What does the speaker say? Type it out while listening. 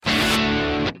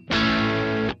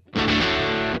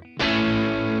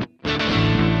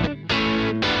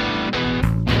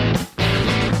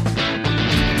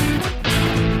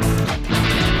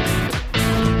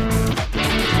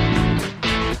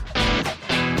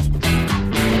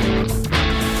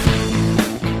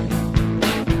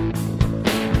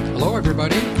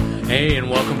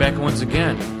back once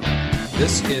again.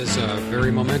 This is a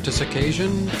very momentous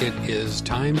occasion. It is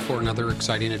time for another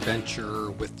exciting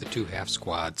adventure with the two half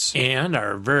squads. And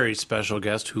our very special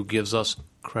guest who gives us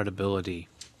credibility.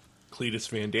 Cleetus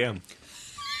Van Dam.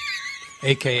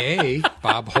 A.K.A.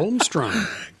 Bob Holmstrom.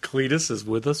 Cleetus is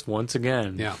with us once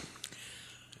again. Yeah.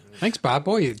 Thanks, Bob.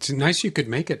 Boy, it's nice you could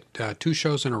make it 2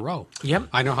 shows in a row. Yep.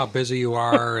 I know how busy you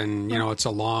are, and, it's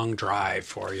a long drive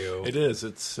for you. It is.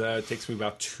 It takes me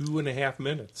about 2.5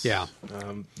 minutes. Yeah.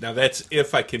 Now, that's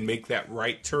if I can make that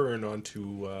right turn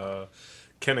onto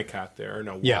Kennecott there.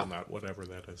 No, Yeah. Walnut, whatever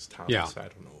that is. Thomas, Yeah. I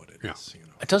don't know what it Yeah. is.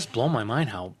 It does blow my mind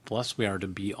how blessed we are to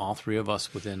be all three of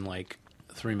us within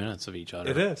 3 minutes of each other.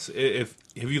 It is.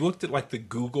 Have you looked at the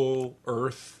Google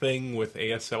Earth thing with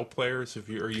ASL players?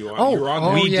 Are you on? You're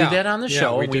on we yeah. did that on the Yeah,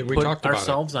 show. we We did. We put talked about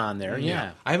ourselves on there.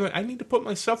 Yeah. I need to put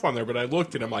myself on there, but I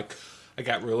looked and I'm like, I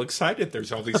got real excited.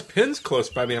 There's all these pins close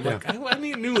by me. I'm like, I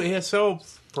need a new ASL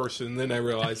person. And then I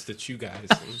realized it's you guys.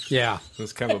 Yeah.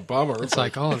 It's kind of a bummer. It's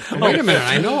like, wait a minute.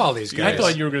 I know all these guys. I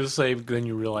thought you were going to say, then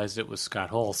you realized it was Scott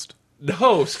Holst.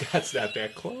 No, Scott's not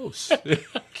that close.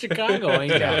 Chicago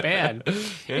ain't that bad.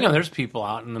 Yeah. There's people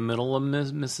out in the middle of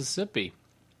Mississippi.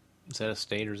 Is that a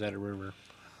state or is that a river?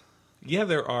 Yeah,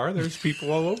 there are. There's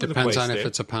people all over the place. Depends on if Dave.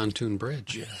 it's a pontoon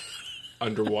bridge. Yeah.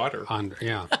 Underwater.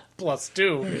 Yeah.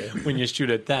 +2 when you shoot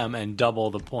at them and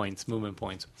double the points, movement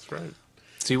points. That's right.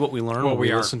 See what we learn when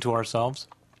we listen to ourselves?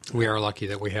 We are lucky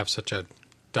that we have such a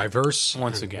diverse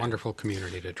Once and again. wonderful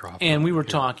community to draw from. And we were here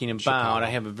talking in about, Chicago. I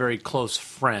have a very close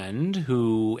friend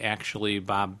who actually,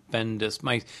 Bob Bendis,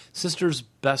 my sister's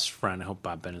best friend. I hope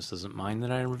Bob Bendis doesn't mind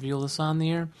that I reveal this on the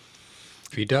air.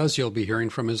 If he does, you'll be hearing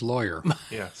from his lawyer.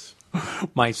 Yes.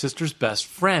 My sister's best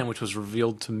friend, which was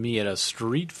revealed to me at a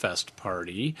street fest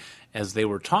party as they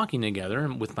were talking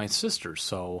together with my sister.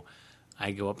 So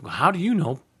I go up and go, how do you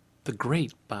know the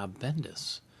great Bob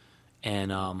Bendis?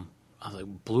 And I was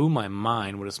like, blew my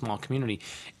mind what a small community.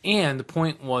 And the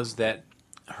point was that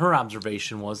her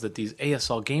observation was that these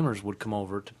ASL gamers would come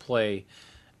over to play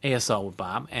ASL with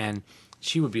Bob, and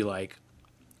she would be like,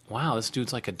 wow, this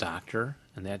dude's like a doctor,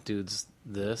 and that dude's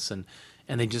this, and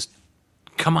they just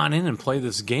come on in and play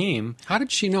this game. How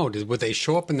did she know? Would they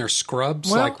show up in their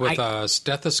scrubs, Well, with a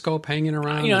stethoscope hanging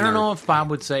around? I don't know if Bob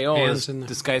would say, oh, hands in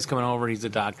this guy's coming over, he's a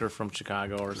doctor from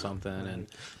Chicago or something, and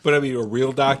But I mean, a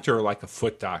real doctor or like a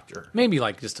foot doctor? maybe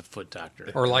just a foot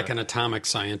doctor. Or like an atomic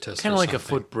scientist. Kind or of like a something.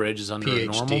 foot bridge is under a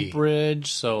PhD. normal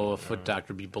bridge, so a foot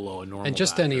doctor would be below a normal And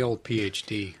just doctor. any old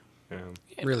PhD Yeah.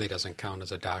 really doesn't count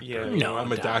as a doctor. Yeah, No,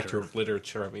 I'm a doctor. doctor of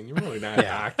literature. I mean, you're really not a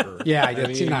doctor. Yeah, I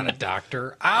mean, you're not a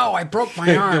doctor. Ow, I broke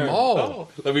my arm. Oh,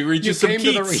 let me read you, you some came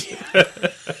to Keats.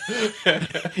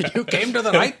 you came to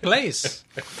the right place.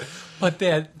 But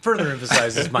that further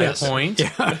emphasizes my Yes. point,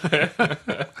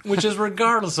 which is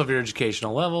regardless of your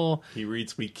educational level, He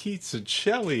reads me Keats and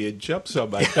Shelley and jumps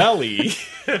on my belly.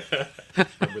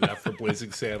 Remember that for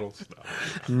Blazing Saddles?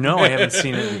 No. no, I haven't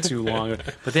seen it in too long.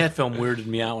 But that film weirded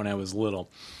me out when I was little.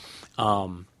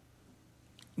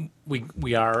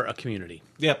 We are a community,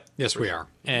 Yep. Yes, we are.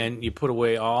 and you put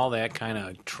away all that kind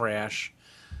of trash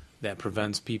that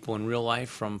prevents people in real life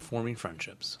from forming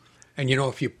friendships. And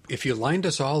if you lined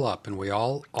us all up and we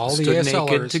all the Stood ASLers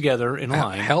naked together in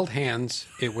line. held hands,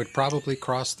 it would probably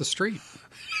cross the street.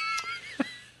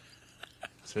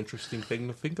 It's an interesting thing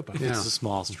to think about. Yeah. It's a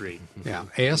small street. Yeah,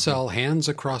 ASL hands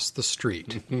across the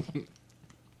street.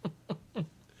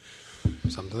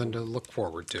 Something to look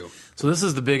forward to. So this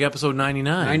is the big episode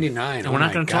 99. 99, And oh we're not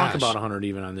my going to talk gosh. about 100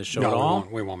 even on this show No, at we all.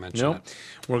 won't- we won't mention Nope. it.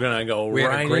 We're going to go We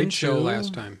right had a great into... show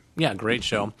last time. Yeah, great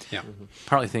show. Yeah,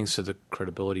 Partly thanks to the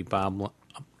credibility Bob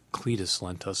Cleetus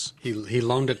lent us. he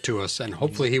loaned it to us, and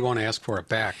hopefully he won't ask for it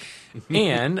back.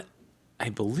 And I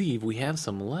believe we have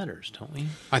some letters, don't we?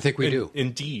 I think we do.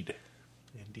 Indeed.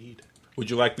 Would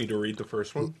you like me to read the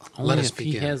first one? Only Let us if he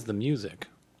begin. has the music.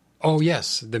 Oh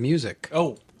yes, the music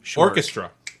Oh, Sure.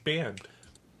 orchestra. Band.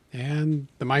 and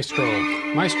the maestro.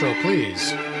 Maestro,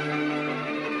 please.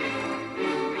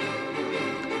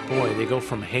 Boy, they go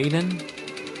from Hayden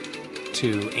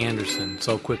to Anderson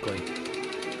so quickly.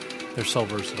 They're so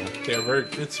versatile. They're very.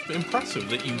 It's impressive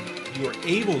that you are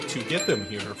able to get them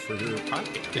here for your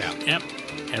podcast. Yeah. Yep.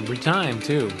 Every time,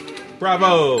 too.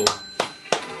 Bravo!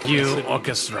 You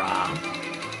orchestra.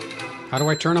 How do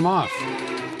I turn them off?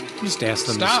 Just ask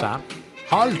them Stop. to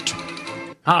Halt.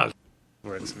 stop.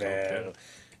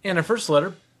 And our first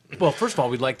letter, well, first of all,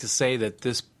 we'd like to say that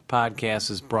this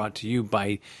podcast is brought to you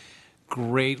by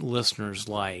great listeners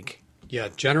like... Yeah,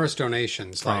 generous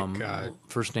donations like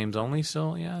first names only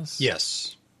still, yes?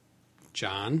 yes,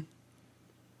 John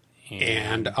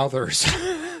and others.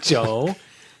 Joe.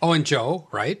 Oh, and Joe,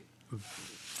 right?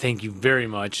 Thank you very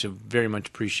much. Very much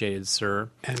appreciated, sir.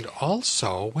 And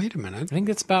also, wait a minute. I think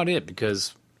that's about it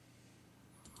because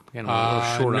we're getting a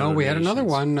little short on No, we had another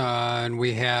donations. one, and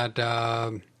we had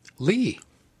Lee.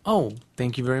 Oh,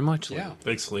 thank you very much, Lee. Yeah.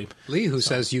 Thanks, Lee. Lee, who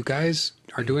says you guys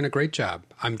are doing a great job.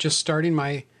 I'm just started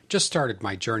my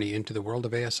journey into the world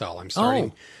of ASL. I'm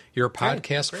starting your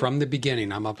podcast from the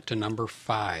beginning. I'm up to number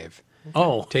 5.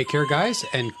 Oh, Take care, guys,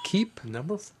 and keep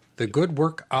Number the good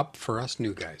work up for us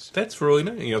new guys. That's really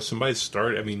nice. You know, somebody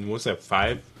started. I mean, was that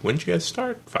 5? When did you guys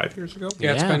start? 5 years ago?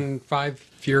 Yeah, it's Yeah. been 5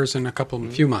 years and a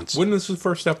few months. When was the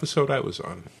first episode I was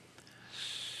on?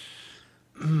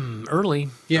 early.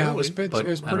 Yeah, Early, it was But pretty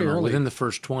I don't know, early. within the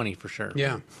first 20 for sure.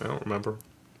 Yeah, I don't remember.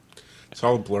 It's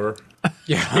all a blur.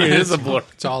 yeah, It is a blur.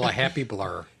 It's all a happy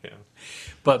blur. Yeah.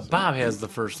 But Bob has the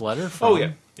first letter from...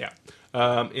 Oh, yeah.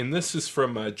 And this is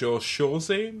from Joel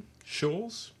Schulze.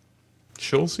 Schulze?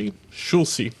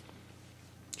 Schulze.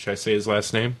 Should I say his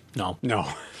last name? No.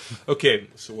 No, Okay,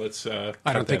 so let's... I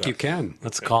don't think you can.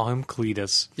 Let's call him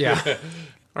Cleetus. Yeah,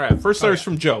 All right, first letter's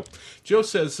from Joe. Joe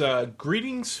says,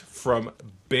 greetings from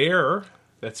Bear,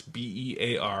 that's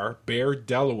B-E-A-R, Bear,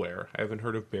 Delaware. I haven't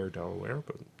heard of Bear, Delaware,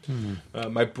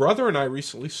 but my brother and I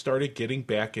recently started getting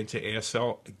back into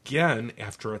ASL again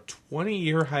after a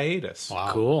 20-year hiatus.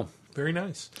 wow. Cool. Very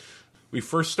nice. We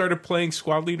first started playing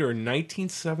Squad Leader in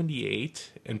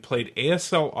 1978 and played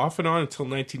ASL off and on until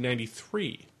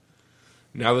 1993.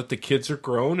 Now that the kids are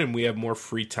grown and we have more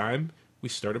free time, we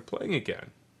started playing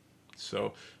again.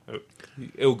 So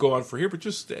it'll go on for here, but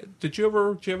just do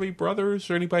you have any brothers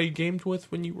or anybody you gamed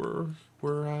with when you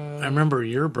were I remember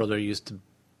your brother used to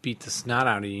beat the snot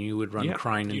out of you. You would run Yeah,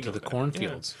 crying you into know the that,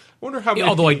 cornfields. I wonder how Yeah, many,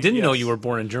 although I didn't know yes. you were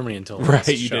born in Germany until Right,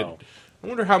 this you show. did. I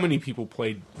wonder how many people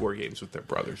played war games with their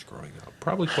brothers growing up.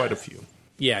 Probably quite a few.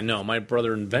 Yeah, no, my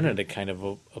brother invented a kind of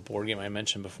a board game I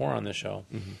mentioned before on the show.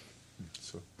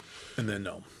 So And then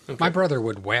no. My brother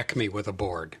would whack me with a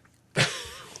board.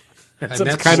 That's And a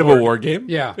that's kind of a war game.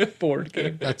 Yeah, board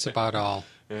game. that's about all.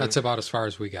 That's about as far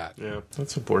as we got. Yeah,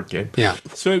 that's a board game. Yeah.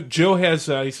 So Joe has,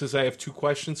 he says, I have 2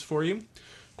 questions for you.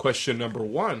 Question number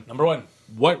 1. Number 1.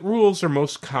 What rules are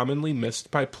most commonly missed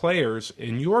by players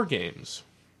in your games?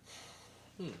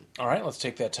 All right, let's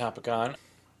take that topic on.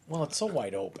 Well, it's so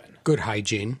wide open. Good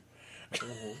hygiene.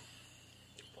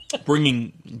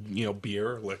 Bringing,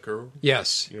 beer, liquor,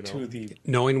 Yes. To the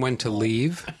Knowing when to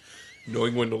leave.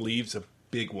 knowing when to leave's a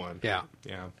big one. Yeah.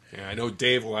 Yeah. I know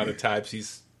Dave a lot of times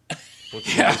he's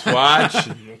looks at his watch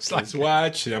and looks at his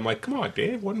watch, and I'm like, come on,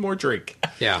 Dave, one more drink.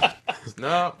 Yeah.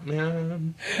 No,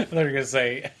 man. I thought you were going to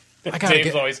say, gotta Dave's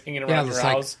get- always hanging Yeah, around it's your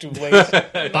like- house too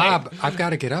late. Bob, I've got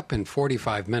to get up in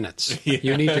 45 minutes.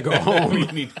 You need to go We home.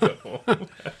 need to go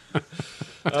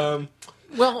home.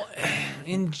 Well,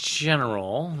 in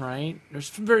general, right, there's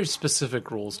very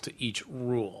specific rules to each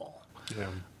rule.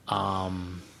 Yeah.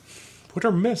 What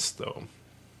are missed, though?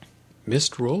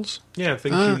 Missed rules? Yeah,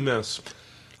 things you miss.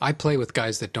 I play with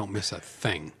guys that don't miss a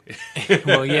thing.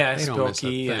 Well, yeah, They don't miss a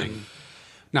Spooky, thing. and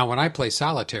Now, when I play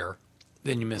solitaire,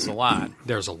 then you miss a lot.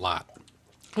 there's a lot.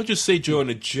 I'll just say, Joe, in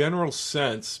a general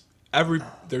sense,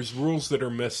 there's rules that are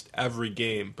missed every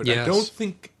game, but I Yes. don't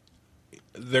think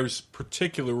there's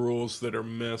particular rules that are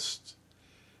missed,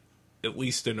 at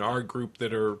least in our group,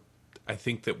 that are, I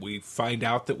think, that we find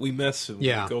out that we miss, and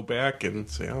Yeah. we go back and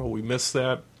say, oh, we missed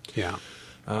that. Yeah.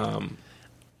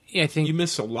 Yeah, I think You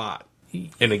miss a lot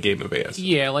in a game of AS.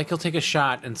 Yeah, like he'll take a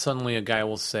shot and suddenly a guy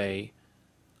will say,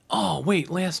 "Oh, wait,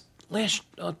 last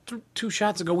 2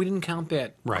 shots ago we didn't count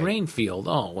that Right. grain field."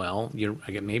 Oh, well,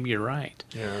 maybe you're right.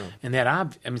 Yeah.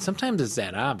 And sometimes it's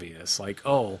that obvious. Like,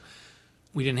 oh,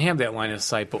 we didn't have that line of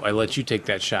sight, but I let you take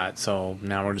that shot, so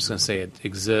now we're just going to say it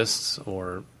exists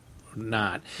or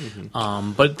not.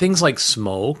 But things like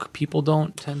smoke, people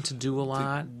don't tend to do a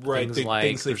lot. Right, Things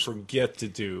things they there's- forget to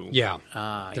do. Yeah.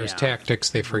 There's yeah. tactics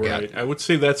they forget. Right. I would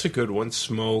say that's a good one.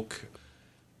 Smoke.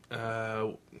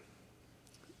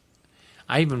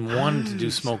 I even wanted to do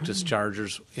smoke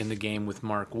dischargers in the game with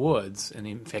Mark Woods, and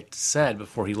he in fact said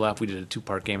before he left, we did a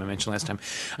 2-part game I mentioned last time,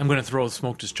 I'm going to throw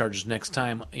smoke dischargers next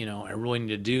time. I really need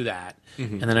to do that.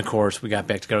 And then, of course, we got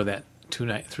back together that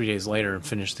 3 days later and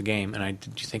finished the game. And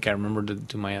did you think I remembered to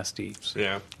do my SDs?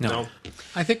 Yeah. No.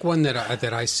 I think one that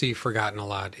I see forgotten a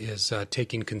lot is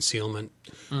taking concealment.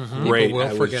 Right. will I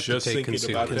was forget to just take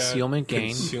thinking about that. Concealment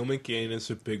gain. Concealment gain is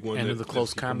a big one. End that- of the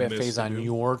close that people combat miss phase to on do.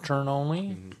 your turn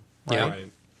only. Yeah.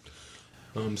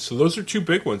 Right. So those are 2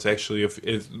 big ones, actually.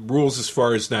 If rules as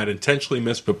far as not intentionally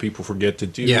missed, but people forget to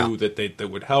do Yeah. that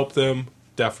would help them.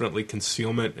 Definitely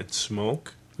concealment and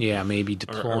smoke Yeah, maybe are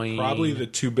deploying. probably the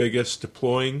 2 biggest.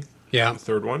 Deploying, Yeah. the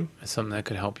third one. something that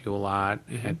could help you a lot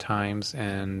at times.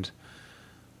 And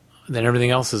then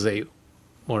everything else is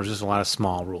there's just a lot of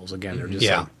small rules. Again, they're just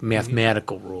like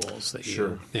mathematical rules that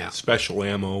Special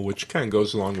ammo, which kind of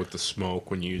goes along with the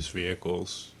smoke when you use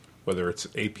vehicles, whether it's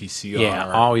APCR.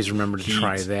 Yeah, always remember to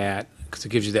try that because it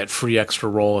gives you that free extra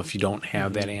roll if you don't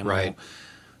have that ammo. Right.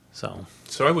 So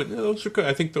those are good.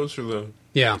 I think those are the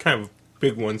kind of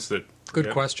big ones that.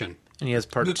 Good question. And he has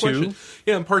part Good 2. Question.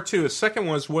 Yeah, and part 2. The second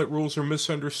one is what rules are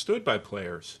misunderstood by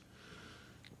players.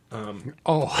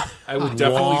 I would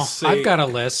definitely say I've got a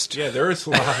list. Yeah, there is a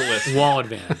lot of lists. Wall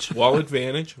advantage. Wall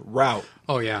advantage. Route.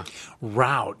 Oh yeah.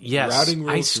 Route. Yes. Routing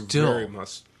rules are very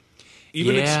must.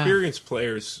 Even experienced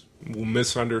players will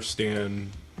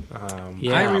misunderstand.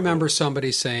 I remember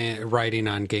somebody writing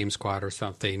on Game Squad or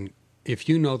something, if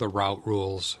you know the route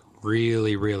rules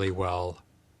really, really well,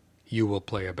 you will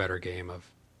play a better game of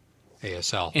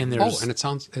ASL. And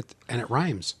it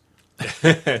rhymes.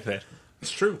 It's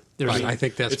true. I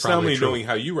think that's it's probably not only true. knowing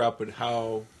how you route, but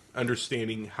how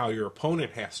understanding how your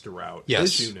opponent has to route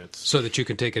his units. So that you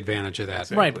can take advantage of that.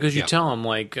 Exactly. Right, because you tell him,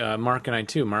 like Mark and I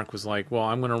too. Mark was like, well,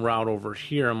 I'm going to route over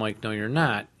here. I'm like, no, you're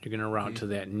not. You're going to route to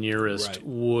that nearest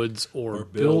woods or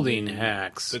building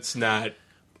hex. That's not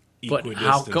But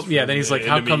how come? Yeah, then he's like,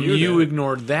 how come you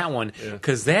ignored that one?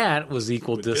 Because that was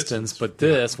equal distance, but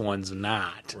this one's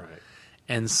not. Right.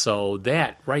 And so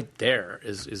that right there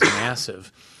is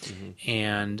massive.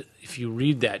 And if you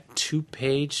read that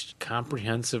 2-page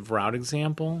comprehensive route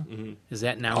example, is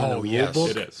that now in the rule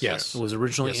book? It is. Yes. It was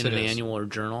originally in an annual or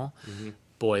journal.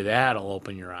 Boy, that'll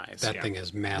open your eyes. That thing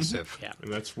is massive. Yeah.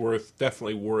 And that's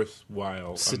definitely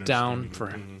worthwhile. Sit down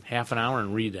for half an hour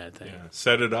and read that thing. Yeah.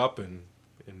 Set it up and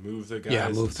move the guys. Yeah,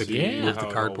 move the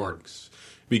cardboard.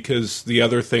 Because the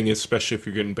other thing, especially if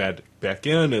you're getting back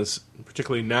in, is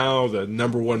particularly now the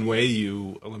number one way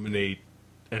you eliminate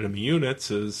enemy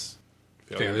units is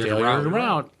failure to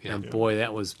route. Yeah. And boy,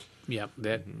 that was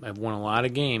I've won a lot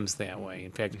of games that way.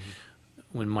 In fact,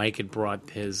 when Mike had brought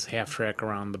his half track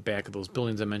around the back of those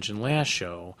buildings I mentioned last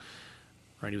show,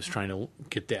 right, he was trying to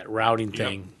get that routing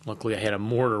thing. Luckily, I had a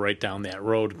mortar right down that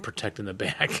road protecting the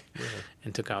back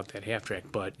and took out that half track.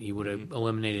 But he would have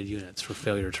eliminated units for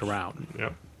failure to route.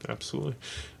 Yep, absolutely.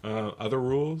 Other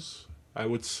rules, I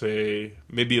would say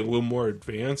maybe a little more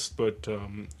advanced, but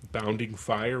bounding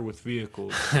fire with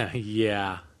vehicles.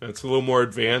 Yeah. That's a little more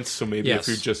advanced, so maybe if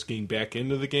you're just getting back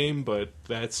into the game, but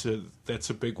that's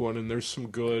a big one, and there's some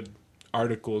good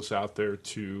articles out there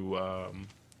to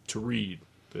read.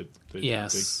 That they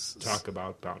talk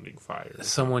about bounding fire.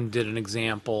 Someone did an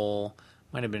example,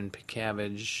 might have been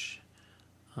Pickavage,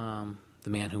 the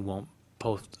man who won't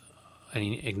post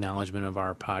any acknowledgement of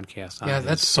our podcast on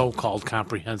that's so-called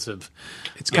comprehensive.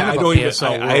 It's kind of a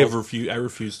PSL I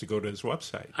refuse to go to his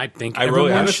website. I think I really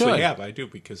everyone honestly should. have. I do,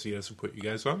 because he doesn't put you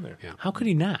guys on there. Yeah. How could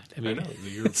he not? I mean, know.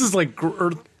 this is like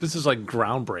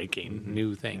groundbreaking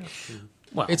new thing. Yeah.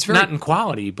 Well, it's not in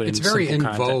quality, but it's in very in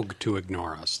simple content. vogue to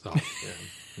ignore us, though.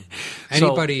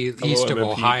 Anybody east of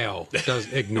MMP. Ohio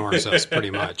ignores us pretty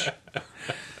much.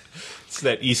 It's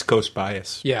that East Coast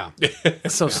bias. Yeah.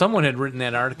 So someone had written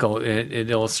that article. It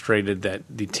illustrated that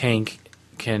the tank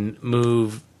can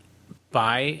move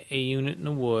by a unit in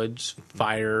the woods,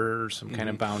 fire some kind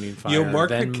of bounding fire. You know, Mark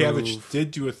then McCavage move.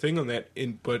 did do a thing on that,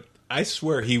 but I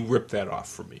swear he ripped that off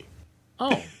for me.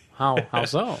 Oh, how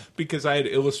so? Because I had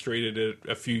illustrated it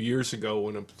a few years ago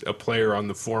when a player on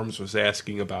the forums was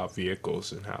asking about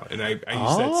vehicles and I used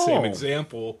that same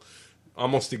example,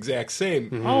 almost exact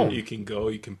same. You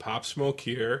can pop smoke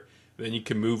here, then you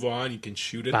can move on, you can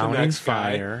shoot at Bounding the next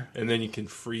fire. guy, and then you can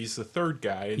freeze the third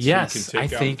guy. And Yes, so you can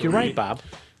take I out think you're three. right, Bob.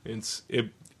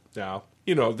 Now,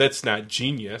 that's not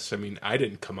genius. I mean, I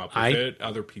didn't come up with it.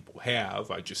 Other people have.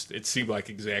 It seemed like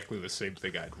exactly the same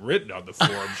thing I'd written on the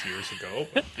forums years ago.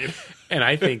 But, And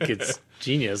I think it's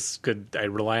genius. I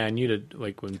rely on you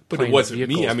to when. But it wasn't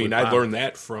me. I mean, I learned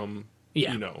that from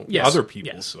other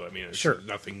people. Yes. So I mean, it's Sure.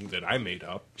 nothing that I made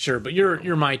up. Sure, but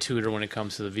you're my tutor when it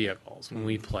comes to the vehicles. When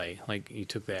we play, like you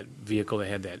took that vehicle that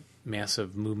had that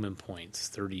massive movement points,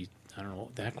 30. I don't know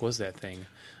what the heck was that thing.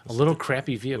 A little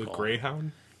crappy vehicle. The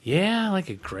Greyhound. Yeah, like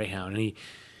a Greyhound, and he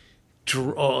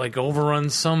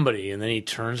overruns somebody, and then he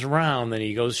turns around, then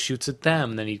he goes shoots at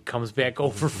them, then he comes back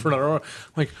over for another.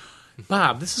 Like,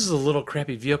 Bob, this is a little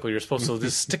crappy vehicle. You're supposed to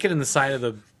just stick it in the side of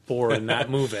the board and not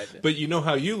move it. But you know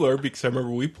how you learn, because I remember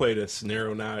we played a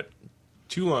scenario not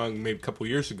too long, maybe a couple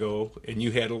years ago, and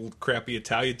you had a little crappy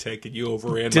Italian tank, and you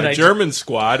overran my German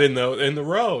squad in the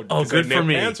road. Oh, good for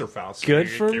me. Panzerfaust. Good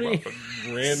for me.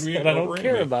 Ran me. But I don't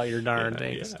care about your darn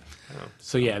things. Yeah.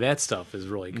 So yeah, that stuff is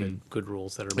really good. Good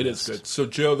rules that are missed. It is good. So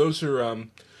Joe, those are.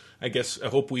 I guess I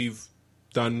hope we've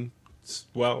done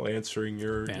well answering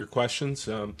your questions.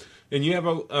 And you have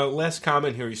a last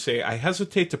comment here. You say, I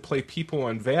hesitate to play people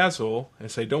on Vassal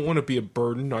as I don't want to be a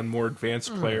burden on more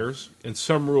advanced players, and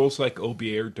some rules like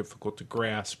OBA are difficult to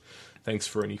grasp. Thanks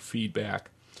for any feedback.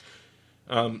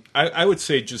 I would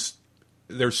say just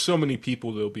there's so many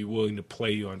people that will be willing to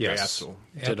play you on Vassal.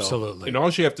 Absolutely. And all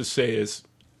you have to say is,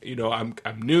 I'm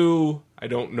new, I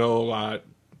don't know a lot,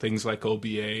 things like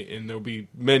OBA, and there'll be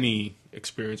many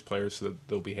experienced players that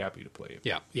they'll be happy to play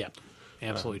you. Yeah,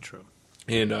 absolutely true.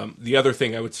 And the other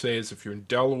thing I would say is if you're in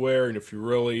Delaware and if you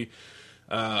really,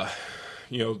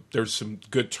 there's some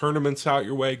good tournaments out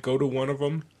your way, go to one of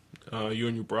them. You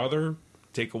and your brother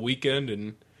take a weekend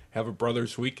and have a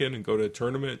brother's weekend and go to a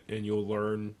tournament, and you'll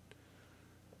learn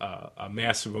a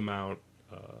massive amount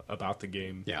about the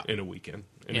game in a weekend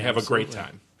and have a great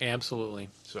time. Absolutely.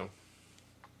 So,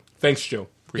 thanks, Joe.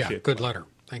 Appreciate it. Good letter.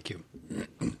 Thank you.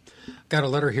 Got a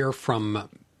letter here from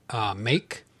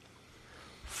Make.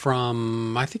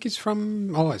 I think he's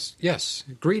from, yes.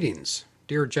 Greetings,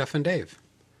 dear Jeff and Dave.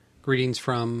 Greetings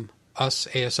from us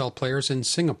ASL players in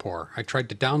Singapore. I tried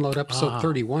to download episode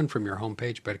 31 from your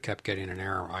homepage, but it kept getting an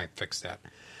error. I fixed that.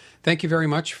 Thank you very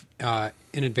much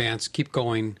in advance. Keep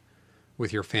going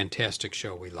with your fantastic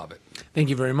show. We love it. Thank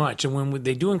you very much. And when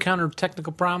they do encounter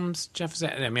technical problems, Jeff,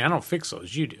 I don't fix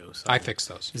those. You do. So. I fix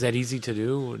those. Is that easy to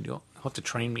do? You'll have to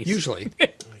train me. Usually.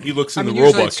 He looks in the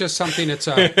usually rulebook. It's just something. It's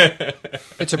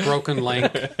a broken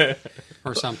link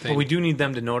or something. But we do need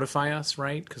them to notify us,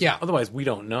 right? Otherwise, we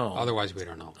don't know. Otherwise, we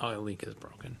don't know. Oh, a link is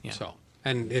broken. Yeah. So,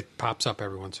 and it pops up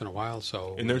every once in a while.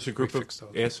 So, and there's a group of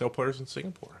ASL players in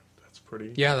Singapore. That's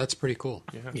pretty. Yeah, that's pretty cool.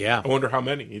 Yeah. I wonder how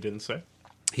many. He didn't say.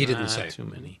 He didn't say. Too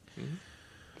many.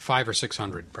 500 or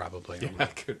 600 probably. Yeah,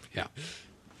 could be. Yeah.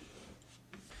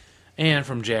 And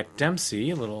from Jack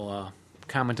Dempsey, a little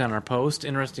comment on our post.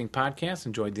 Interesting podcast.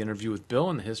 Enjoyed the interview with Bill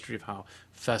and the history of how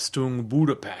Festung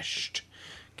Budapest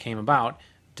came about.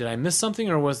 Did I miss something,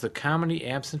 or was the comedy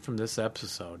absent from this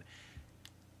episode?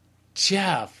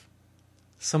 Jeff,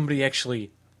 somebody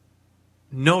actually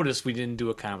noticed we didn't do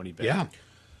a comedy bit. Yeah.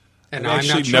 And I I'm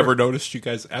actually not sure. never noticed you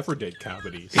guys ever did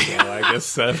comedy, so I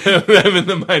guess I'm in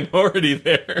the minority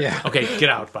there. Yeah. Okay, get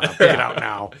out, Bob. Get out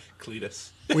now.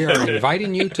 Cleetus. We are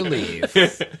inviting you to leave.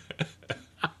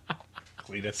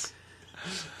 Cleetus.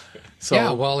 So,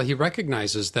 yeah, well, he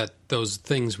recognizes that those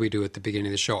things we do at the beginning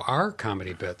of the show are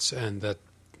comedy bits, and that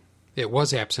it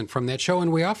was absent from that show.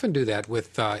 And we often do that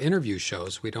with interview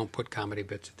shows. We don't put comedy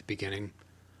bits at the beginning.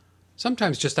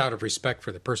 Sometimes just out of respect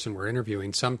for the person we're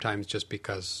interviewing. Sometimes just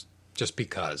because.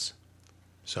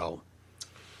 So,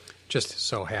 just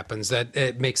so happens that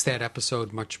it makes that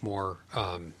episode much more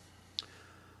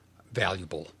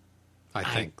valuable. I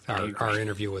think our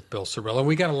interview with Bill Cirillo. And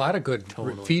we got a lot of good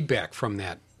feedback from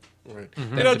that. Right.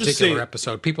 That particular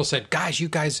episode. People said, you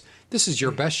guys, this is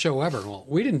your best show ever. Well,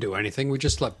 we didn't do anything. We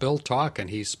just let Bill talk, and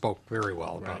he spoke very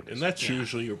well about it. And that's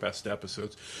usually your best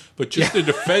episodes. But just to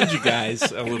defend you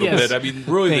guys a little bit, I mean,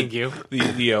 really,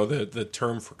 the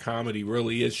term for comedy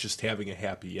really is just having a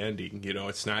happy ending.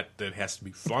 It's not that it has to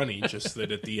be funny, just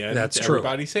that at the end,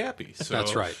 everybody's happy. So,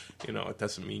 that's right. It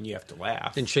doesn't mean you have to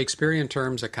laugh. In Shakespearean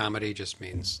terms, a comedy just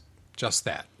means just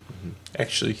that. Mm-hmm.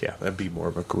 Actually, that'd be more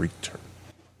of a Greek term.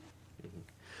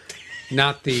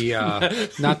 Not the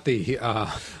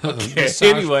massage,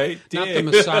 anyway, not the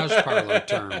massage parlor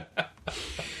term.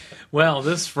 Well,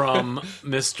 this from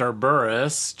Mr.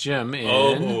 Burris, Jim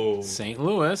in St.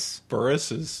 Louis. Burris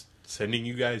is sending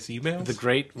you guys emails? The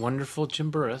great, wonderful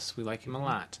Jim Burris. We like him a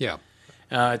lot. Yeah.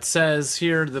 It says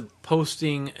here it's a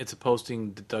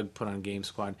posting that Doug put on Game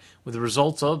Squad with the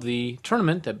results of the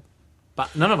tournament that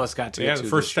none of us got to get to. The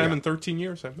first time in 13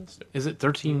 years I missed it. Is it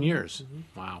 13 years?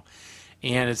 Mm-hmm. Wow.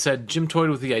 And it said Jim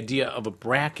toyed with the idea of a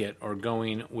bracket or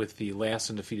going with the last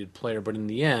undefeated player, but in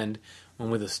the end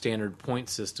went with a standard point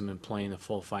system and playing the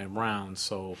full 5 rounds.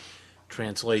 So,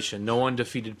 translation, no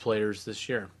undefeated players this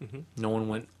year. Mm-hmm. No one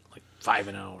went like 5-0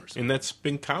 or something. And that's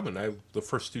been common. The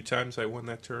first 2 times I won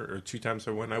that tour, or 2 times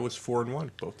I won, I was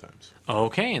 4-1 both times.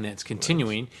 Okay, and that's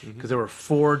continuing because there were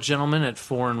 4 gentlemen at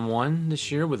 4-1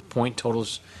 this year with point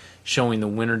totals showing the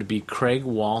winner to be Craig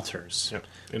Walters. Yep.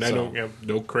 And I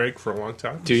know Craig for a long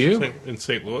time. Do you? In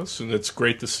St. Louis, and it's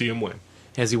great to see him win.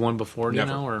 Has he won before, do you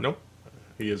know? Or? Nope,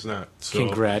 he has not. So,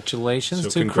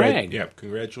 congratulations to Craig. Yeah,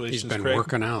 congratulations, He's been Craig.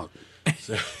 working out.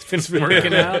 He's been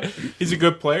working out. He's a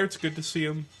good player. It's good to see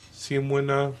him win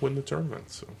the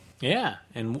tournament. So yeah,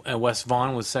 and Wes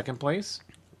Vaughn was second place.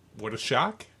 What a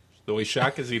shock! The only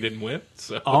shock is he didn't win.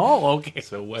 So. Oh, okay.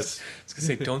 So Wes, I was gonna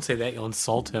say, don't say that. You'll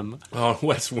insult him. Oh,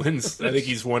 Wes wins. I think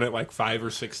he's won it like 5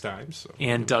 or 6 times. So.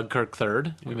 And Doug Kirk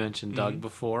third. We mentioned Doug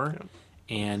before. Yeah.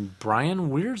 and Brian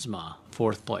Wiersma,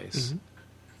 4th place.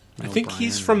 I think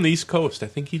he's from the East Coast. I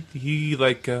think he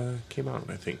came out,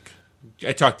 I think.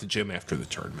 I talked to Jim after the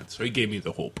tournament, so he gave me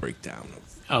the whole breakdown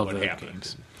of what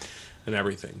happened and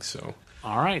everything. So,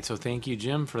 all right. So thank you,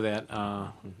 Jim, for that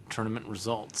tournament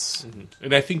results.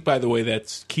 And I think, by the way,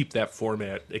 keep that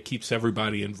format. It keeps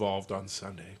everybody involved on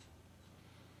Sunday.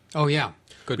 Oh, yeah.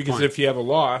 Good Because point. if you have a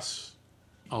loss,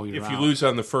 you're if you out. lose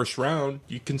on the first round,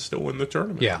 you can still win the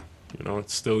tournament. Yeah. It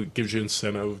still gives you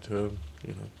incentive to,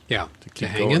 to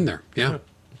hang going. in there. Yeah.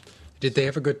 Did they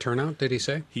have a good turnout, did he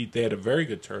say? They had a very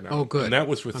good turnout. Oh, good. And that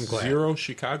was with I'm glad. 0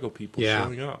 Chicago people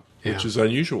showing up, Yeah. which is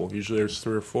unusual. Usually there's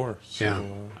 3 or 4. So Yeah.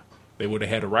 they would have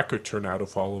had a record turnout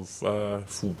if all of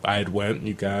if I had went,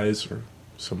 you guys, or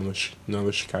some of none of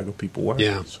the Chicago people went.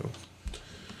 Yeah. So.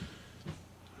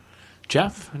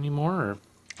 Jeff, any more?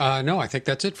 Or? No, I think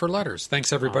that's it for letters.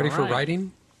 Thanks, everybody, All for right.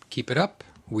 writing. Keep it up.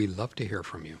 We love to hear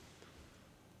from you.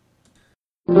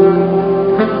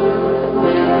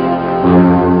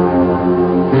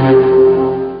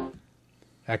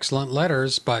 Excellent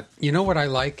letters, but you know what I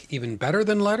like even better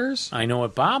than letters? I know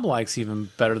what Bob likes even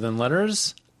better than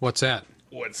letters. What's that?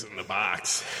 What's in the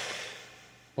box?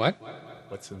 What?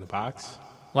 What's in the box?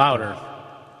 Louder.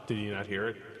 Did you not hear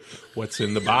it? What's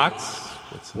in the box?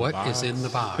 What's in What the box? is in the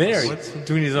box? There,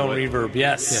 doing his own reverb.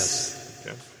 Yes. Yes.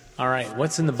 Okay. All right.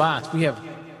 What's in the box? We have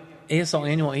ASL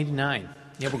Annual 89.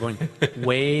 Yeah, we're going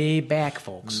way back,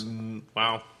 folks.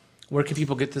 Wow. Where can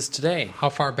people get this today? How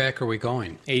far back are we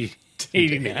going? 89.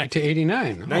 To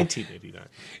 89. Oh. 1989.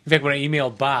 In fact, when I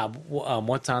emailed Bob,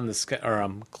 what's on the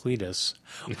Cleetus,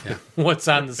 what's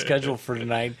on the schedule for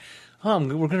tonight? We're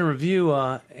going to review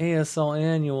ASL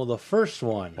Annual, the first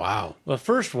one. Wow. The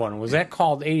first one, was that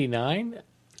called 89?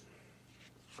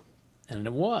 And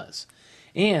it was.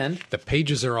 And The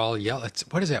pages are all yellow.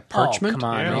 What is that, parchment? come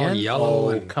on, They're all man. yellow Oh,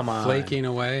 and come on. flaking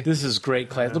away. this is great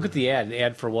class. Look at the ad.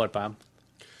 Ad for what, Bob?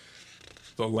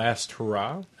 The last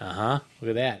hurrah. Look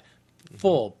at that.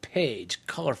 Full page,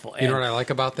 colorful ad. You know what I like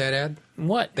about that ad?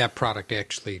 What? That product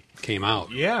actually came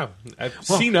out. Yeah. I've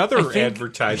seen other I think-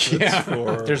 advertisements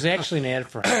for There's actually an ad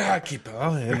for...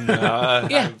 Akipa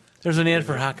and yeah, there's an ad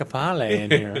for Hakapale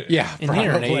in here. Yeah, in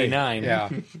here in probably. 89. Yeah.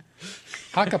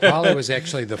 Hakapali was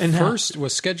actually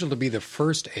was scheduled to be the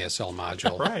first ASL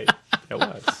module. right.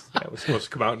 That was supposed to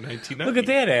come out in 1990. Look at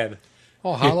that ad.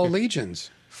 Oh, Hollow Legions.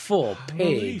 Full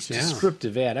page Yeah.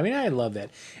 descriptive ad. I mean, I love that.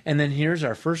 And then here's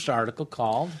our first article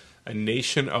called A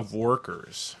Nation of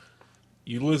Workers.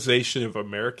 Utilization of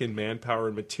American Manpower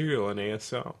and Material in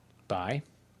ASL. by.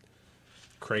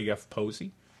 Craig F.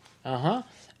 Posey.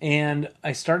 And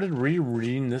I started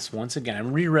rereading this once again. I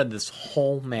reread this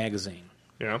whole magazine.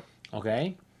 Yeah.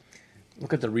 Okay?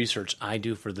 Look at the research I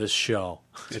do for this show.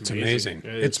 It's amazing.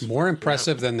 It's- It's more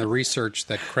impressive than the research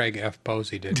that Craig F.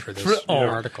 Posey did for this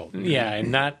article. Yeah,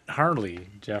 and not hardly,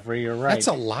 Jeffrey. You're right. That's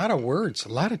a lot of words, a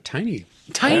lot of tiny.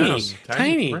 tiny, Yeah,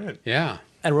 tiny. print. Yeah.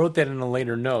 I wrote that in a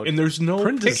later note. And there's no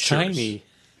print pictures. is tiny.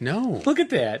 No. Look at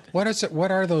that. What is it? What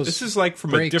are those? This is like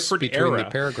from a breaks different between era. the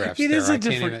paragraphs. It there? is a I can't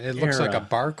different even- It looks like a era.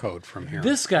 barcode from here.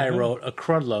 This guy wrote a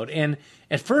crud load, and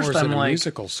at or first is it I'm a like,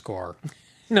 musical score?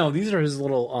 no, these are his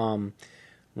little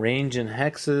range and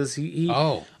hexes. He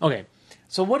Oh. okay.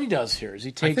 So what he does here is he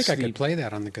I takes think I the could play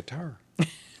that on the guitar.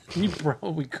 he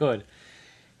probably could.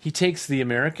 He takes the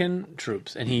American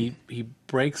troops and he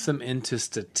breaks them into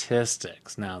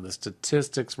statistics. Now, the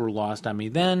statistics were lost on me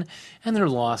then, and they're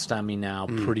lost on me now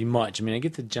pretty much. I mean, I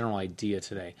get the general idea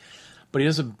today. But he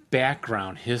has a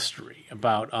background history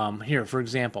about, here, for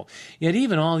example, yet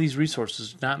even all these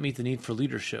resources do not meet the need for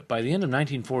leadership. By the end of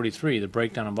 1943, the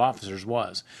breakdown of officers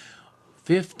was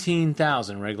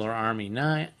 15,000 regular Army,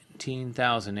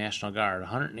 19,000 National Guard,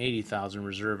 180,000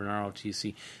 Reserve and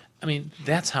ROTC. I mean,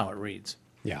 that's how it reads.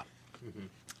 Yeah.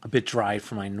 A bit dry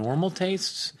for my normal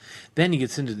tastes. Then he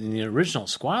gets into the original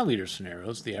squad leader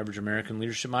scenarios. The average American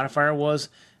leadership modifier was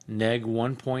neg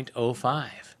 1.05.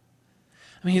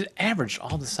 I mean, he's averaged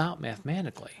all this out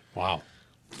mathematically. Wow.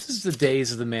 This is the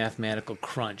days of the mathematical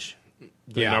crunch,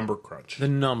 The number crunch. the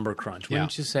number crunch,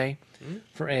 wouldn't you say,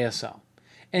 for ASL?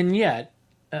 And yet,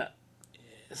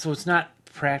 so it's not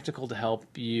practical to help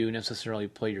you necessarily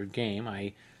play your game.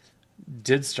 I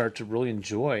did start to really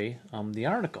enjoy the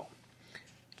article.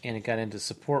 And it got into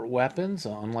support weapons.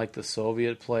 Unlike the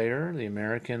Soviet player, the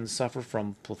Americans suffer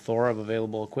from plethora of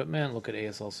available equipment. Look at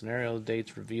ASL scenarios,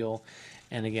 dates, reveal.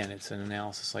 And again, it's an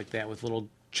analysis like that with little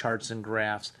charts and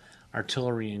graphs.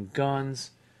 Artillery and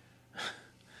guns.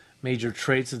 Major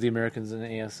traits of the Americans in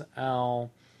ASL.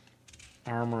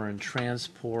 Armor and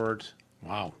transport.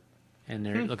 Wow. And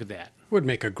there, look at that. Would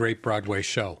make a great Broadway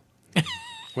show.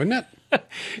 Wouldn't it?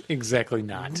 Exactly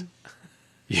not.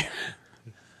 Yeah.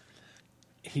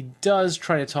 He does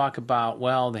try to talk about,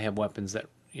 well, they have weapons that,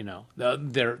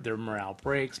 their morale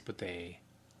breaks, but they...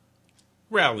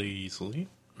 Rally easily.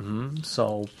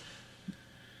 So,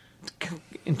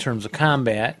 in terms of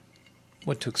combat,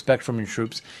 what to expect from your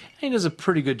troops, and he does a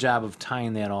pretty good job of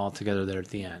tying that all together there at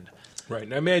the end. Right,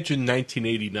 and I imagine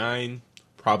 1989,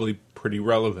 probably pretty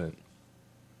relevant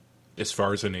as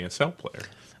far as an ASL player.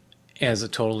 As a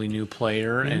totally new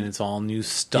player, and it's all new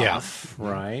stuff,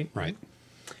 right? Right.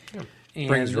 Yeah. And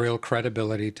Brings real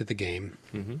credibility to the game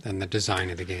and the design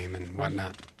of the game and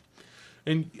whatnot.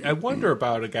 And I wonder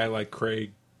about a guy like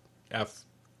Craig F.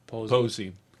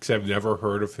 Posey, because I've never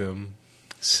heard of him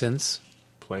Since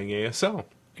playing ASL.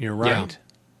 you're right.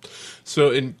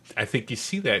 So, and I think you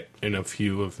see that in a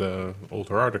few of the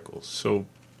older articles. So,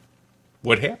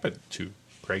 what happened to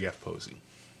Craig F. Posey?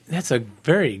 That's a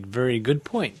very, very good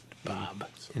point, Bob.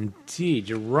 Indeed,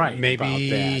 you're right Maybe about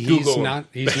that. he's Google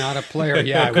not a player.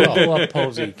 Yeah, I will. Google up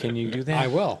Posey. Can you do that? I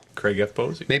will. Craig F.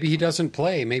 Posey. Maybe he doesn't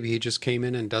play. Maybe he just came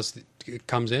in and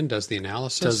comes in, does the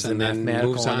analysis, Does the and then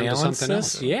mathematical moves on analysis? to something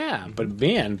else. Yeah, but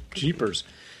man, jeepers.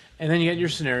 And then you got your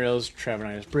scenarios,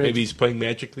 Travanitis Bridge, Maybe he's playing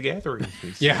Magic the Gathering.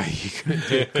 Yeah,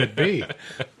 it could be.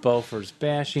 Beaufort's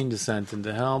Bashing, Descent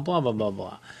into Hell, blah, blah, blah,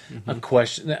 blah. A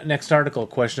question. Next article,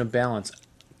 question of balance.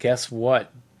 Guess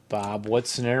what, Bob? What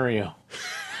scenario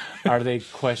are they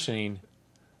questioning?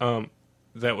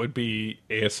 That would be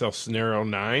ASL Scenario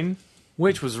 9.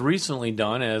 Which was recently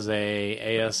done as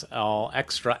a ASL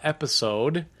extra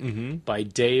episode by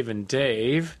Dave and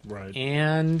Dave. Right.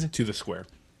 And To the Square.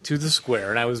 To the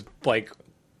Square. And I was like,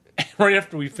 right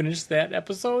after we finished that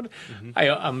episode, I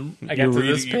got You're to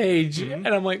this reading it. page, and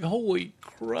I'm like, holy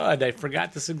crud, I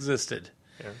forgot this existed.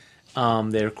 Yeah.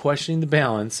 They're questioning the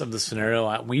balance of the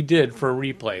scenario we did for a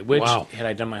replay, which, Wow. had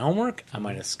I done my homework, I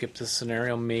might have skipped this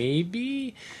scenario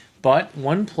maybe. But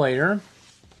one player,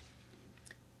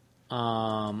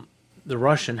 the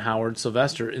Russian, Howard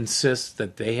Sylvester, insists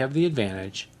that they have the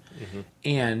advantage,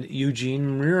 and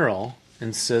Eugene Muriel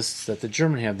insists that the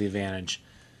German have the advantage.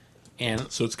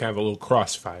 And So it's kind of a little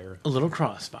crossfire. a little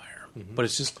crossfire, but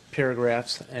it's just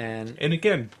paragraphs. And And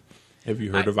again, have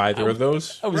you heard of either of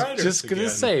those? I was writers just going to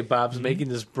again? say, Bob's making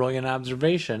this brilliant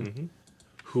observation.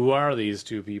 Who are these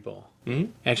two people?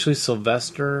 Actually,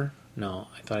 Sylvester. No,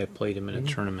 I thought I played him in a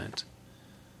tournament.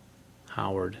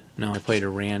 Howard. No, I played a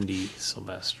Randy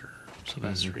Sylvester.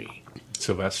 Silvestri.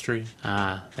 Silvestri?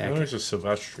 Ah, that guy. There's a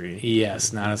Silvestri.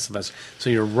 Yes, not a Sylvester. So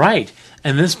you're right.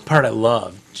 And this part I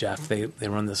love, Jeff. They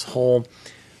run this whole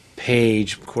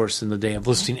page, of course, in the day of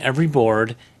listing every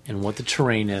board and what the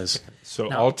terrain is. So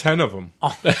No. all 10 of them.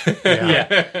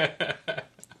 Yeah.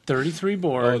 33 Oh,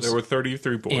 boards. there were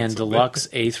 33 boards. and of deluxe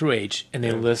A through H, and they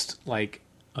Yeah. list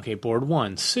board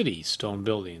 1, city, stone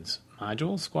buildings,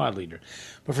 module, squad leader.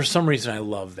 But for some reason, I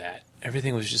love that.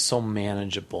 Everything was just so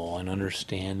manageable and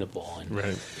understandable. And it.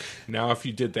 Right. Now, if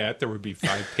you did that, there would be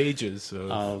 5 pages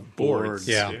of Of boards. boards.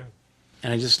 Yeah.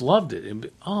 and I just loved it.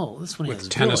 This one has With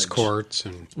tennis village. courts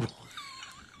and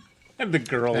And the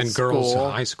girls' girls' school.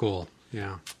 high school.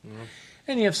 Yeah.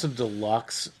 And you have some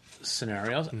deluxe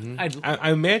scenarios.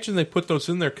 I imagine they put those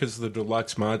in there because the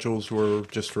deluxe modules were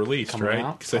just released, Coming right?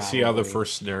 out? Because I see how the Probably.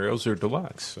 first scenarios are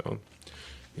deluxe. So,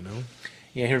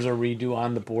 Yeah, here's a redo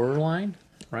on the borderline,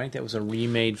 right? That was a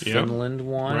remade Yep. Finland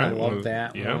one. I Right. love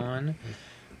that Yep. one.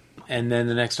 And then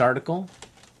the next article,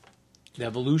 The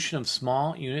Evolution of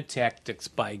Small Unit Tactics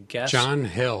by guest. John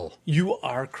Hill. You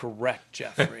are correct,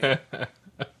 Jeffrey.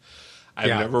 I've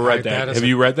Yeah, never read that. is Have a-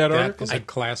 you read that That article? is a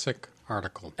classic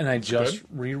article. And I just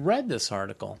reread this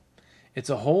article. It's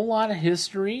a whole lot of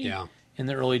history Yeah. in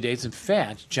the early days. In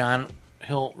fact, John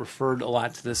Hill referred a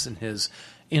lot to this in his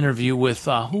interview with,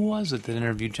 who was it that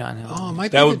interviewed John Hill? Oh, it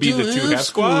might That be would be the two half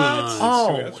squads.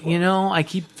 Oh, I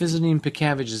keep visiting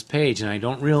Pekavich's page, and I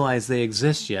don't realize they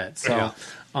exist yet. So,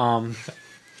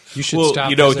 You should Well, stop.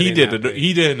 he visiting did that page.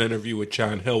 he did an interview with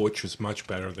John Hill, which was much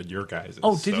better than your guys'.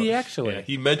 Oh, did he actually? Yeah,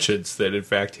 he mentions that in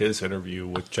fact his interview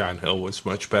with John Hill was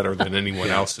much better than anyone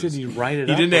else's. Did he write it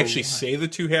He up, didn't or actually what? say the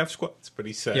two half squads, but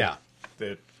he said Yeah.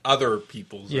 that other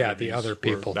people's Yeah, the interviews other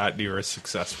people. were not near as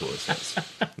successful as his.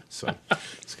 So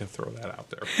just gonna throw that out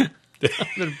there.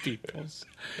 Other people's.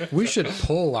 We should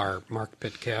pull our Mark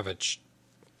Pitkavich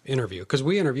interview because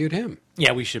we interviewed him.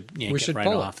 Yeah, we should yank We it should right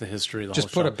pull it. off the history of the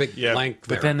Just whole put show. a big Yeah. blank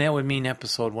there. But then that would mean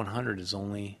episode 100 is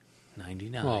only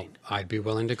 99. well, I'd be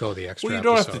willing to go the extra. Well, you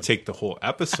don't have episode. to take the whole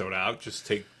episode out. Just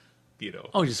take,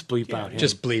 Oh, just bleep out him.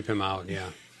 Just bleep him out. Yeah,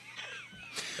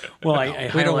 well,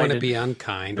 I we don't want to highlighted- be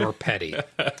unkind or petty.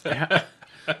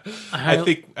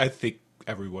 I think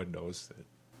everyone knows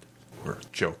that We're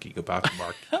joking about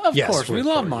Mark. Of Yes, course, we of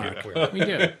love course, Mark. We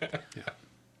do.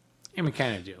 And we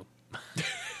kind of do.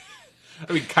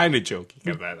 I mean, kind of joking.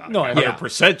 I'm not No,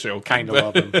 100% joking. Kind of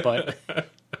love him, but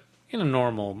in a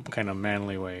normal kind of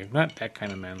manly way. Not that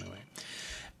kind of manly way.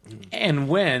 And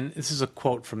when, this is a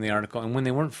quote from the article, and when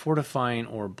they weren't fortifying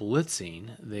or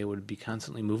blitzing, they would be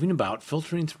constantly moving about,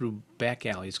 filtering through back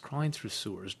alleys, crawling through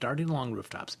sewers, darting along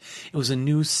rooftops. It was a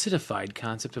new citified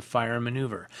concept of fire and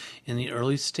maneuver. In the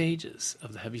early stages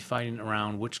of the heavy fighting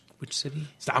around which city?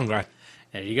 Stalingrad.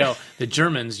 There you go. The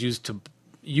Germans used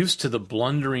to the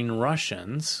blundering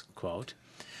Russians, quote,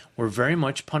 were very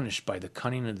much punished by the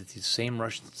cunning of these same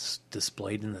Russians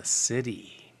displayed in the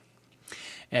city.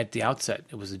 At the outset,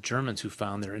 it was the Germans who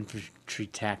found their infantry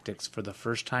tactics for the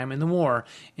first time in the war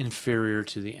inferior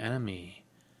to the enemy.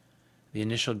 The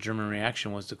initial German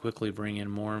reaction was to quickly bring in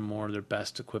more and more of their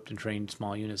best equipped and trained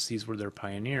small units. These were their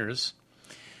pioneers,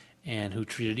 and who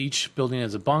treated each building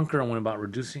as a bunker and went about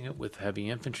reducing it with heavy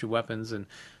infantry weapons and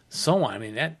so on. I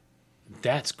mean,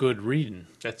 that's good reading.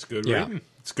 That's good Yeah. reading.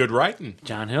 It's good writing.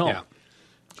 John Hill. Yeah.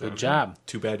 Good job.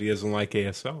 Too bad he doesn't like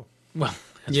ASL. Well,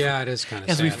 Yeah, it is kind of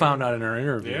as sad. we found out in our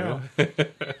interview. Yeah.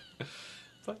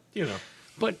 But, you know.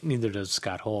 But neither does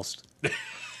Scott Holst.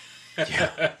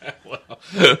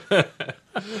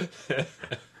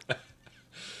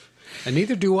 And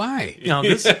neither do I. Now,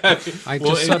 this, I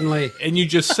just suddenly... And you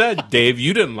just said, Dave,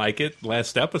 you didn't like it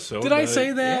last episode. Did I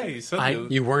say that? Yeah, you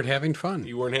said You weren't having fun.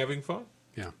 you weren't having fun.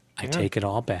 Yeah. I take it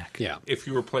all back. Yeah. If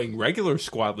you were playing regular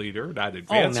squad leader, not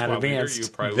advanced not squad advanced. leader,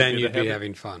 you probably Then would you'd be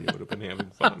having fun. You would have been having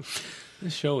fun.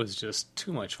 This show is just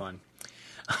too much fun.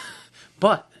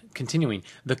 But, continuing,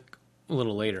 a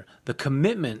little later, the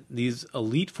commitment these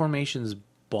elite formations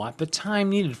bought the time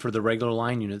needed for the regular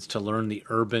line units to learn the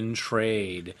urban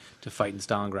trade to fight in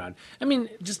Stalingrad. I mean,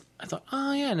 I thought,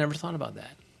 oh yeah, I never thought about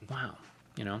that. Wow,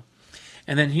 you know.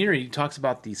 And then here he talks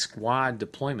about the squad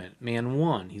deployment. Man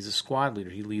 1, he's a squad leader.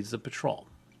 He leads the patrol.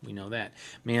 We know that.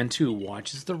 Man 2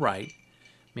 watches the right.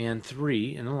 Man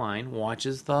 3 in the line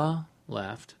watches the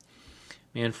left.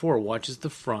 Man 4 watches the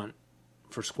front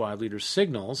for squad leader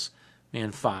signals.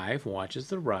 Man 5 watches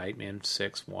the right. Man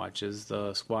 6 watches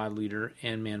the squad leader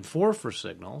and Man 4 for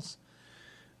signals.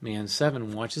 Man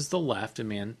 7 watches the left, and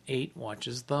Man 8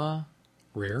 watches the...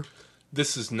 Rear?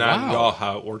 This is not at Wow. all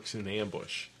how it works in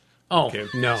ambush. Oh, Okay?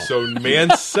 No. So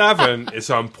man 7 is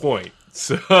on point.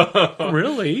 So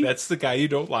really? that's the guy you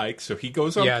don't like. So he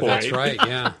goes on Yeah, point. that's right.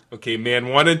 Yeah. Okay, man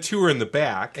 1 and 2 are in the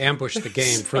back. Ambush the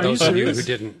game for Are you those of you serious? who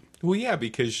didn't. Well, yeah,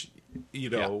 because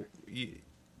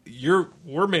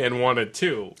we're man 1 and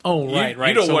 2. Oh, You- right.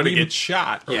 You don't So want to we- get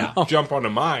shot or Yeah. jump on a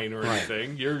mine or Right.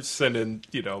 anything. You're sending,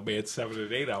 man 7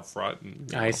 and 8 out front.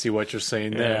 And, I see what you're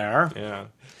saying there. Yeah,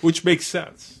 which makes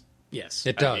sense. Yes.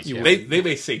 It does. Yeah. They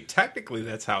may say technically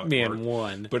that's how it Man works.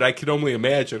 1. But I can only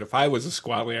imagine if I was a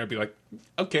squad leader, I'd be like,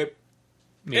 okay,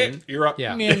 Man, you're up.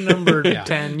 Yeah. man number Yeah.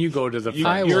 10, you go to the You-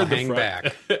 front. I you're will in the hang front.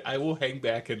 back. I will hang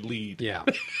back and lead. Yeah.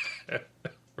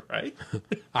 Right?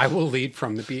 I will lead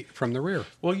from the rear.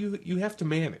 Well, you have to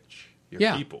manage your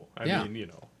Yeah. people. I Yeah.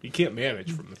 mean, you can't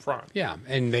manage from the front. Yeah,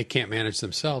 and they can't manage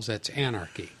themselves. That's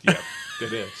anarchy. Yeah,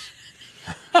 it is.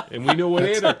 And we know what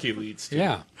anarchy leads to.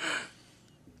 Yeah.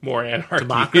 More anarchy.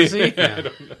 Democracy? I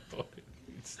don't know.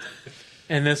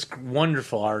 And this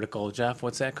wonderful article, Jeff,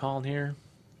 what's that called here?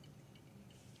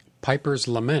 Piper's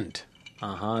Lament.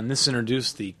 And this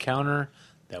introduced the counter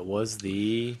that was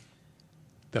the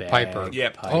Piper.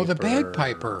 Yep. Oh, the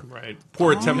bagpiper. Right.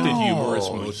 Poor attempted humor is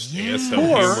most ASL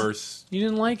Poor. humors. You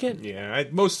didn't like it? Yeah,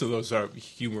 most of those are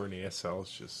humor in ASL.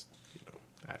 It's just,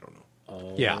 I don't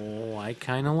know. Yeah. Oh, I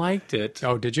kind of liked it.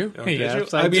 Oh, did you? Oh, did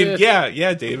Yes, you? I I mean, did.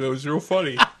 yeah, Dave, it was real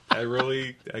funny. I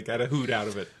got a hoot out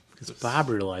of it. Because Bob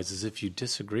realizes if you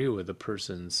disagree with a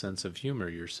person's sense of humor,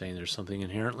 you're saying there's something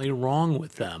inherently wrong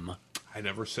with them. I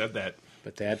never said that.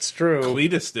 But that's true.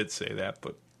 Cleetus did say that,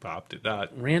 but Bob did not.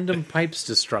 Random pipes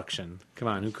destruction. Come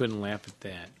on, who couldn't laugh at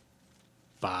that?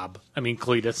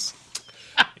 Cleetus.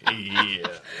 Yeah.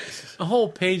 A whole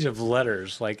page of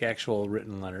letters, like actual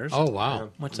written letters. Oh, wow.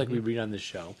 Much like we read on this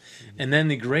show. And then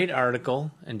the great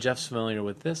article, and Jeff's familiar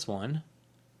with this one.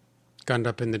 Gunned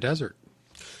Up in the Desert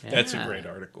That's a Yeah. great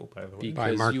article, by the way. by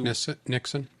Because Mark you-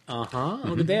 Nixon.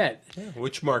 Look at that.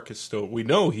 Which Mark is still... We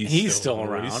know He's still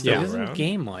around. He's He still doesn't around.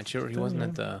 game much. He wasn't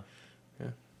at the...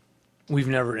 We've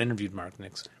never interviewed Mark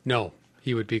Nixon. No.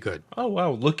 he would be good. Oh,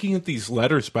 wow. Looking at these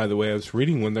letters, by the way, I was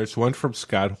reading one. There's one from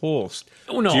Scott Holst.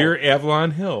 Oh, no. Dear Avalon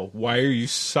Hill, why are you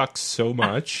suck so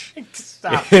much?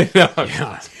 Stop.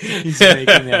 Yeah. He's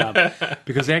making that up.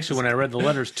 Because actually, when I read the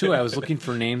letters, too, I was looking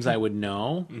for names I would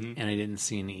know, and I didn't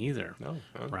see any either. No.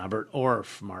 Robert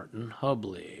Orff, Martin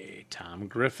Hubley, Tom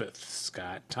Griffith,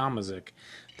 Scott Tomazik.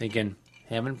 Thinking,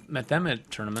 haven't met them at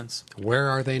tournaments. Where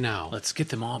are they now? Let's get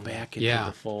them all back into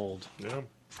the fold. Yeah.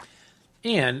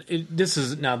 And this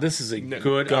is a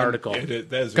good article,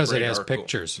 Because it has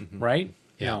pictures. right?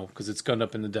 Yeah. No, because it's Gunned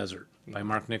Up in the Desert by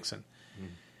Mark Nixon.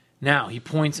 Now, he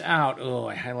points out,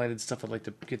 I highlighted stuff. I'd like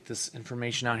to get this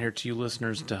information out here to you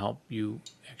listeners to help you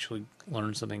actually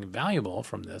learn something valuable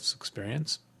from this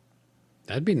experience.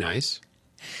 That'd be nice.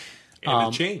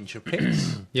 And a change of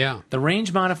pace. Yeah. The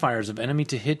range modifiers of enemy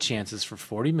to hit chances for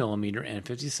 40mm and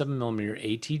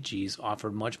 57mm ATGs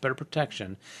offered much better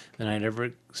protection than I had ever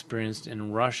experienced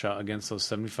in Russia against those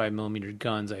 75mm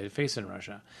guns I had faced in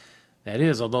Russia. That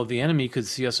is, although the enemy could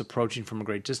see us approaching from a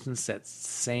great distance, that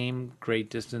same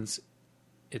great distance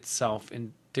itself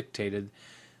dictated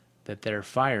that their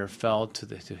fire fell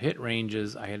to hit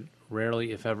ranges I had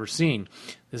rarely, if ever, seen.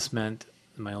 This meant,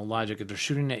 in my own logic, if they're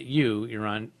shooting at you,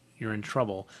 you're in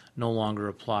trouble, no longer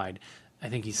applied. I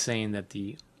think he's saying that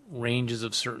the ranges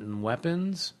of certain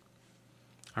weapons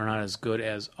are not as good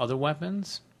as other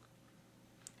weapons.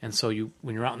 And so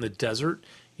when you're out in the desert,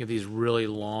 you have these really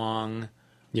long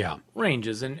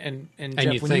ranges. And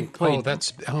Jeff, you think,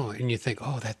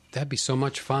 that'd be so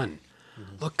much fun.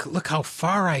 Mm-hmm. Look how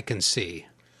far I can see.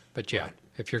 But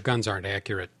if your guns aren't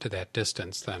accurate to that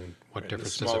distance, then what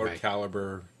difference does it smaller make?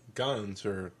 caliber guns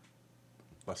are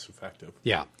less effective.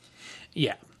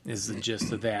 Yeah, is the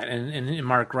gist of that. And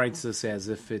Mark writes this as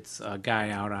if it's a guy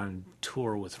out on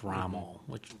tour with Rommel,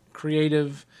 which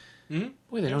creative. Mm-hmm.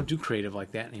 Boy, they don't do creative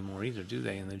like that anymore either, do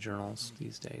they, in the journals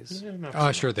these days?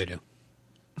 Yeah, sure they do.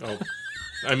 Oh,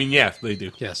 I mean, yeah, they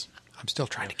do. Yes. I'm still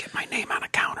trying to get my name on a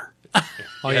counter.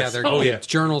 Yes.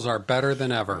 Journals are better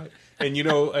than ever.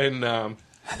 And,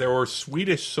 there were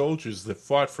Swedish soldiers that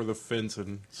fought for the Finns,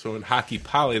 and so in Hockey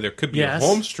Poly, there could be a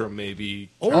Holmstrom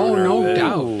maybe. No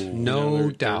doubt.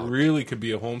 No doubt. There really could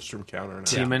be a Holmstrom counter.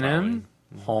 Timonen,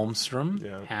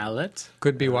 Holmstrom, Hallett.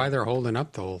 Could be why they're holding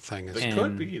up the whole thing. They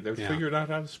could be. They figured out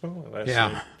how to spell it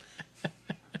last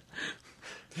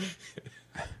night.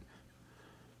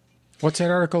 What's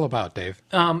that article about, Dave?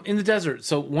 In the desert.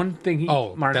 So one thing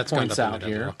Mark points out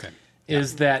here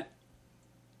is that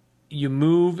you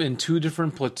move in two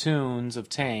different platoons of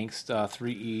tanks,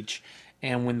 3 each,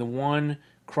 and when the one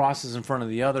crosses in front of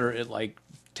the other, it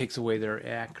takes away their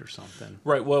act or something.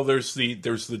 Right. Well, there's the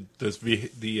dust.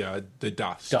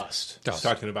 Dust. He's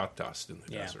talking about dust in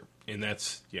the desert, and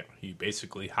that's you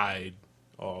basically hide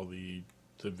all the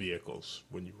vehicles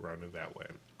when you run it that way.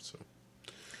 So.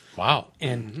 Wow.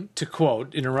 And to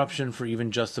quote, interruption for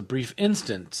even just a brief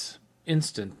instant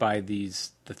by the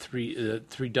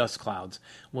three dust clouds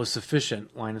was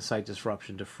sufficient line of sight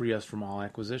disruption to free us from all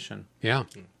acquisition. Yeah.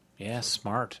 Yeah,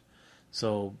 smart.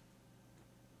 So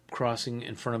crossing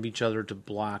in front of each other to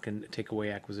block and take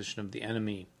away acquisition of the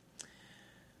enemy.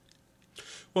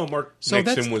 Well, Mark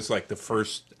Nixon was like the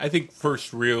first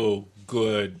real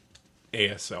good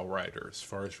ASL writer as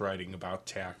far as writing about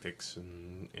tactics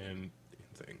and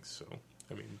things. So,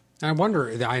 I mean, I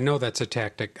wonder, I know that's a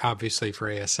tactic, obviously, for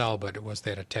ASL, but was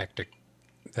that a tactic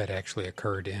that actually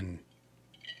occurred in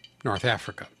North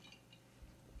Africa?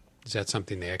 Is that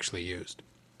something they actually used?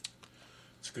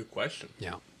 It's a good question.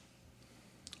 Yeah.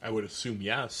 I would assume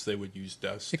yes, they would use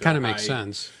dust. It kind of makes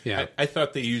sense. Yeah. I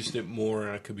thought they used it more,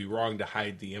 and I could be wrong, to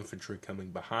hide the infantry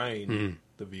coming behind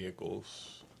the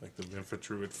vehicles. Like the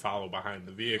infantry would follow behind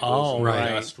the vehicles, and the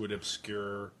dust would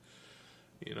obscure.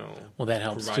 Well, that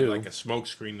helps provide too. Like a smoke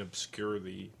screen to obscure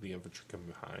the infantry coming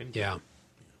behind. Yeah.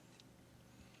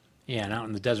 Yeah, and out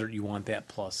in the desert, you want that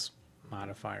plus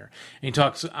modifier. And he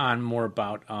talks on more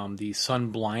about the sun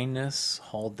blindness,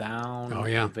 hull down,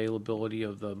 availability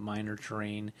of the minor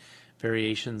terrain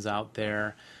variations out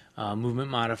there, movement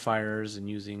modifiers, and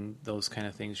using those kind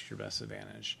of things to your best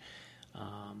advantage.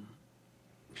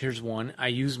 Here's one. I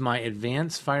use my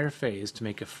advanced fire phase to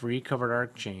make a free covered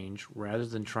arc change rather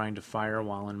than trying to fire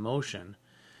while in motion,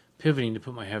 pivoting to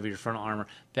put my heavier frontal armor.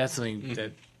 That's something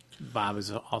that Bob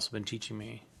has also been teaching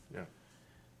me. Yeah.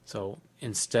 So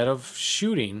instead of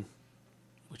shooting,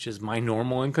 which is my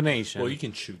normal inclination. Well, you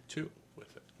can shoot too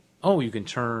with it. Oh, you can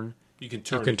turn. You can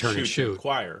turn and shoot. To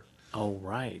acquire. Oh,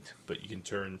 right. But you can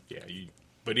turn. Yeah.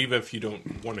 But even if you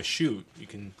don't want to shoot, you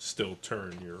can still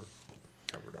turn your.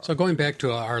 So going back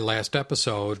to our last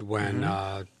episode when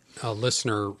a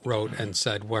listener wrote and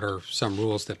said, what are some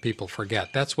rules that people forget?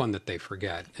 That's one that they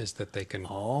forget, is that they can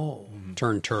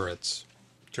turn turrets.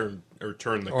 Turn the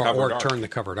covered or arc. turn the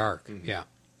covered arc, yeah.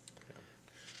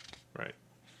 Right.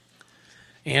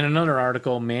 And another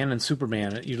article, Man and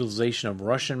Superman, Utilization of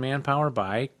Russian Manpower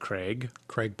by Craig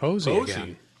Posey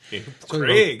again. Yeah, So we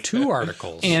Craig. wrote 2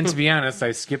 articles. And to be honest,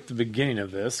 I skipped the beginning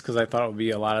of this because I thought it would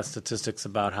be a lot of statistics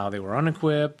about how they were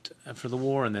unequipped for the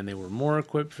war, and then they were more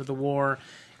equipped for the war.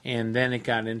 And then it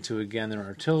got into, again, their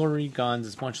artillery, guns.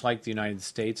 It's much like the United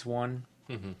States one,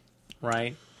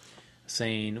 right?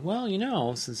 Saying,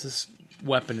 well, since this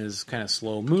weapon is kind of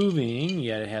slow-moving,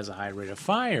 yet it has a high rate of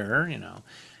fire,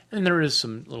 And there is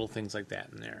some little things like that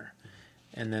in there.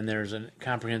 And then there's a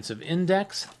comprehensive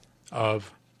index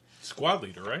of Squad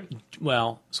leader, right?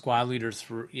 Well, squad leaders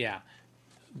through,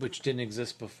 which didn't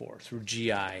exist before, through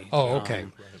GI. Oh, okay.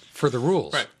 For the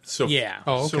rules. Right. So Yeah.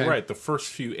 Oh, okay. So right, the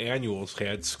first few annuals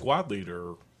had squad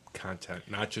leader content,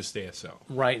 not just ASL.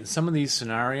 Right, and some of these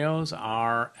scenarios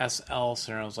are SL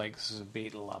scenarios, like this is a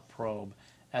Beta La Probe,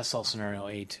 SL scenario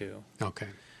A2, Okay.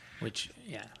 which,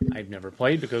 I've never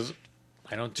played because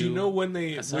I don't Do you know when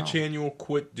SL. which annual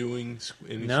quit doing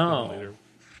any No. squad leader?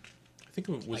 I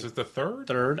think was it the third?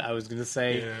 Third, I was going to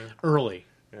say Yeah. early.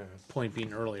 Yeah. Point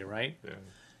being early, right? Yeah.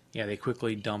 Yeah, they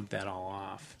quickly dumped that all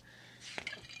off.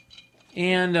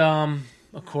 And,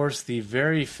 of course, the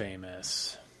very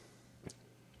famous...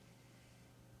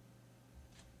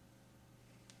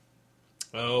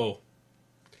 Oh.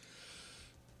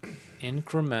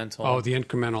 incremental. Oh, the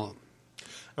incremental.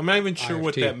 I'm not even sure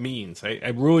what IFT. that means.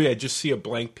 I just see a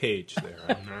blank page there.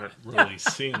 I'm not really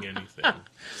seeing anything.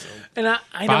 So. And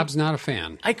I Bob's not a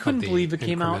fan. I couldn't of the believe it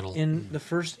came out incremental. in the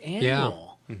first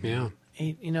annual. Yeah. The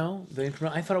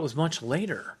incremental. I thought it was much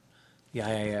later. The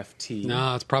IIFT.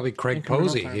 No, it's probably Craig Incremental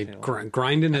Posey. fire He fail.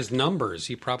 grinding his numbers.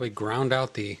 He probably ground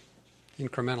out the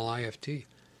incremental IFT.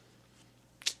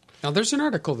 Now, there's an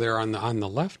article there on the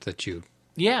left that you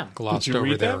Yeah. glossed Did you over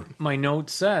read there. that? My note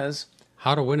says,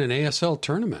 How to win an ASL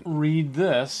tournament. read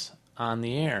this on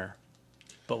the air.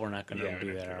 But we're not going to Yeah, do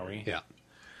we're that, not are we? Yeah.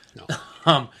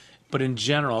 No. But in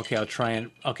general, okay, I'll try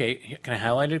and... Okay, can I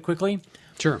highlight it quickly?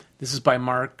 Sure. This is by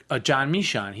John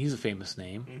Michon. He's a famous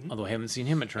name, although I haven't seen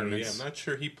him at Oh, yeah, tournaments. I'm not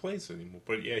sure he plays anymore.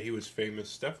 But yeah, he was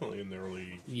famous definitely in the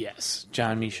early. Yes,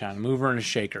 John Michon, a mover and a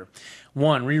shaker.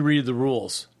 1, reread the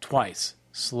rules twice,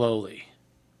 slowly.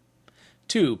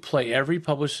 2, play every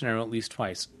published scenario at least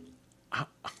twice.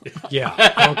 Yeah.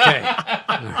 Okay.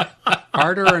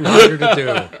 Harder and harder to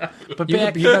do. But You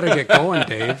better get going,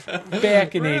 Dave.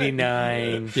 back in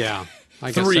 '89, Yeah.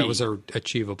 I guess 3. that was an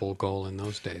achievable goal in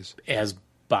those days. as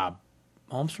Bob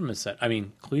Holmstrom has said,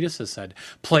 Cleetus has said,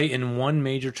 play in one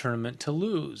major tournament to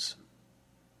lose.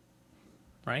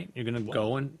 Right? You're going to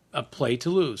go and play to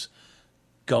lose.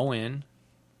 Go in.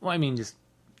 Well, just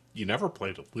You never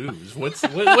play to lose. What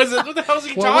the hell is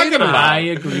he Well, wait talking a minute. about? I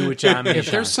agree with John Michon.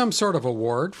 If there's some sort of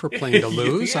award for playing to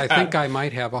lose, I think I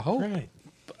might have a hope. Right.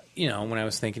 When I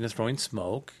was thinking of throwing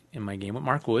smoke in my game with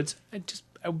Mark Woods, I just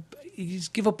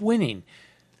give up winning.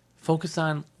 Focus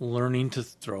on learning to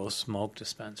throw smoke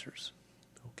dispensers.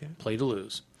 Okay. Play to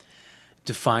lose.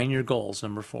 Define your goals,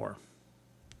 number 4.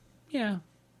 Yeah.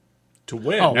 To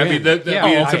win. Oh, I win. mean,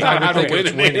 it's about how to win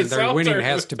an winning. ASL Their winning tournament.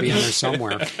 has to be in there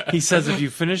somewhere. He says if you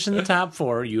finish in the top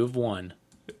 4, you have won.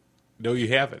 No, you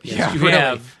haven't. Yeah. You really.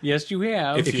 have. Yes, you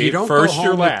have. If If you you don't first, go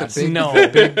you're home with last.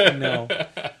 the big, No.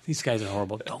 These guys are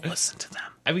horrible. Don't listen to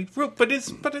them. But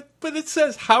it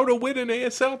says how to win an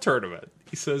ASL tournament.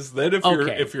 He says that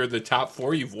if you're the top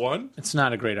 4, you've won. It's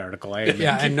not a great article. I admit.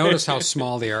 yeah, and notice how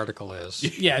small the article is.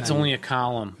 Yeah, it's only a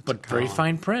column, but very column.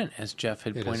 fine print, as Jeff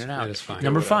had It pointed is- out. it is fine.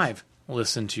 Number What else? 5,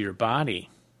 listen to your body.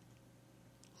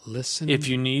 Listen. If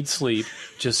you need sleep,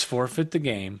 just forfeit the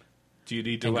game. Do you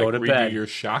need to And go to redo bed. your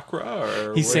chakra?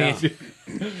 Or He's what? saying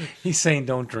he's saying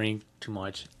don't drink too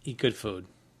much. Eat good food.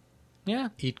 Yeah.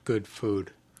 eat good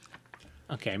food.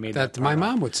 Okay, I made That that. my part up.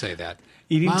 mom would say that.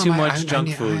 Eating Mom, too I- much I junk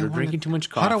need- food I or wanna- drinking too much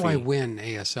How do I coffee win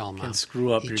ASL, Mom? can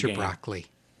screw up Eat your your game. broccoli.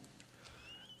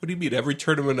 What do you mean? Every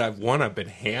tournament I've won, I've been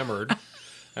hammered.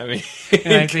 I mean,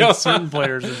 And I come think on. certain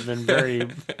players have been very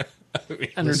under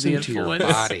the Listen to your influence.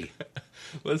 body.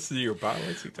 Listen to your body.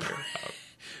 What's he talking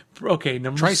about? Okay,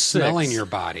 number Try 6. smelling your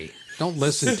body. Don't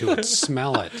listen to it.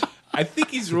 Smell it. I think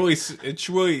he's really. It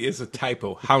really is a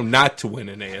typo. How not to win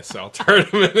an ASL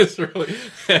tournament is really.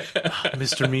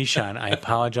 Mr. Michon, I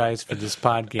apologize for this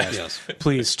podcast. Yes.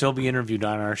 Please still be interviewed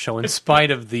on our show in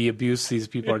spite of the abuse these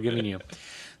people are giving you.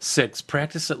 6,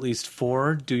 practice at least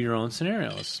 4 do your own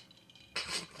scenarios.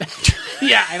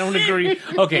 Yeah, I don't agree.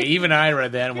 Okay, even I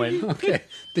read that and went, Okay.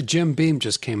 The Jim Beam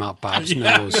just came out Bob's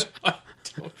nose.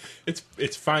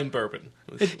 It's fine bourbon.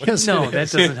 Yes, No, it that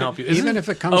is. doesn't help you. Even if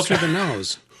it comes through the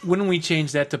nose. Wouldn't we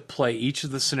change that to play each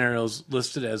of the scenarios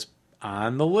listed as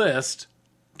on the list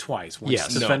twice? Once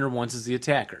Yes. the defender, once as the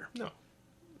attacker. No,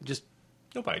 Just,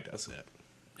 nobody does that.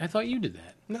 I thought you did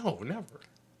that. No, never.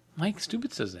 Mike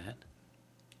Stupid says that.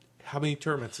 How many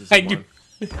tournaments is I it do. won?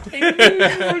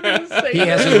 He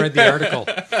hasn't read the article.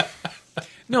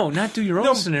 No, not do your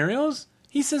own scenarios.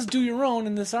 He says do your own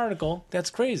in this article. That's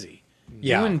crazy.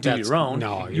 Yeah, You wouldn't do that's- your own.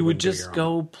 no, you you would wouldn't do just your own.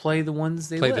 go play the ones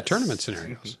they Play the list. tournament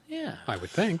scenarios. Yeah. I would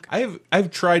think.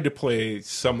 I've tried to play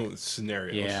some of the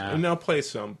scenarios, Yeah. and I'll play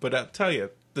some. But I'll tell you,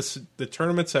 the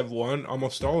tournaments I've won,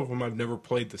 almost all of them, I've never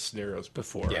played the scenarios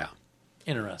before. Yeah.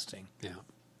 Interesting. Yeah.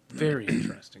 Very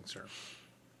interesting, sir.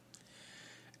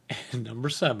 And number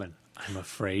 7, I'm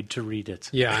afraid to read it.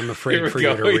 Yeah, I'm Here afraid we for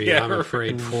go. you to read. Yeah, I'm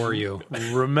afraid for you.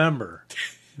 Remember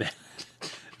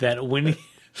that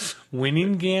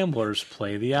winning gamblers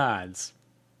play the odds.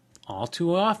 All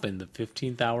too often, the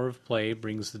 15th hour of play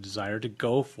brings the desire to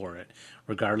go for it,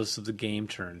 regardless of the game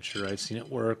turn. Sure, I've seen it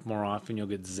work. More often, you'll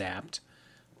get zapped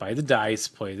by the dice.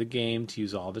 Play the game to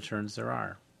use all the turns there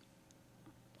are.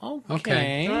 Okay.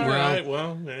 Okay. All Well- right,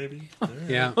 well, maybe. All right.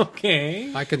 Yeah,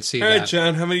 Okay. I can see All right, that.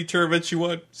 John, how many tournaments you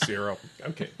won? 0.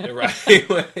 Okay, all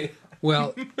right.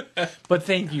 Well, But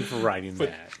thank you for writing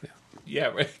that. Yeah,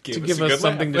 right. To give us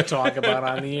something to talk about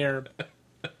on the air.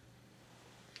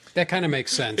 that kind of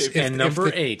makes sense. And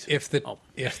number 8. If the Oh.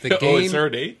 game, is there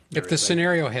an 8? if the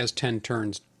scenario has 10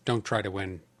 turns, don't try to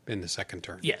win in the second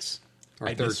turn. Yes. or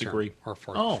I third disagree. turn or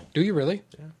fourth. Oh. Do you really?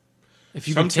 If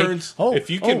you Some can take, turns, if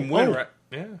you can win, right?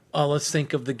 Yeah. let's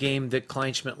think of the game that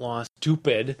Kleinschmidt lost.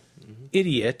 Stupid,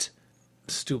 idiot,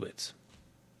 stupids.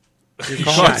 You're You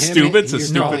calling shot him- Stupids a you're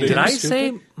stupid calling idiot. Did him I stupid?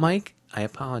 say, Mike? I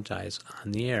apologize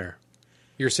on the air.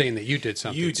 You're saying that you did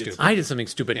something You did stupid. I did something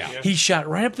stupid. Yeah. He shot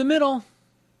right up the middle,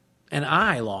 and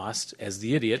I lost as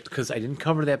the idiot because I didn't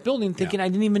cover that building, thinking I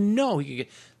didn't even know he could get.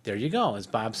 There you go. As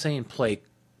Bob's saying, play.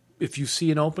 If you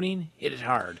see an opening, hit it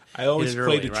hard. I always Hit it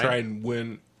play early, to right? try and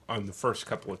win on the first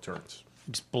couple of turns.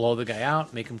 Just blow the guy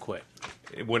out, make him quit.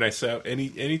 When I say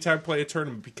anytime I play a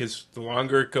tournament, because the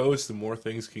longer it goes, the more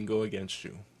things can go against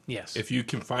you. Yes. If you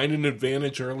can find an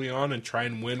advantage early on and try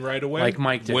and win right away, Like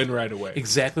Mike did. win right away.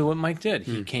 Exactly what Mike did.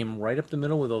 He came right up the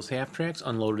middle with those half tracks,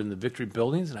 unloaded in the victory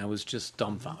buildings, and I was just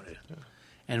dumbfounded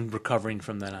and recovering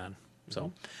from then on.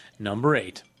 So, number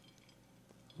 8.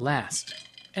 Last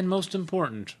and most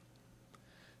important.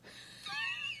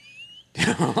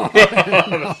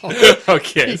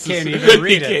 Okay, He can't even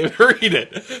read it. Can't read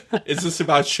it. Is this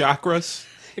about chakras?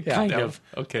 Kind No. of.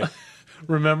 Okay.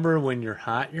 Remember, when you're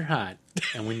hot,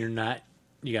 and when you're not,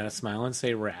 you got to smile and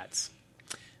say rats.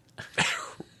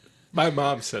 My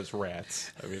mom says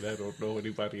rats. I mean, I don't know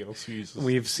anybody else who uses.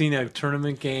 We've seen a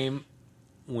tournament game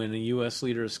when a U.S.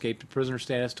 leader escaped prisoner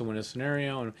status to win a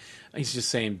scenario, and he's just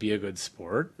saying, be a good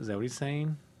sport. Is that what he's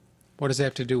saying? What does that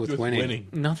have to do with winning?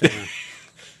 Nothing.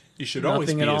 You should always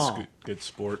Nothing be at a all. good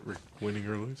sport, winning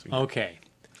or losing. Okay.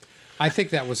 I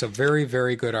think that was a very,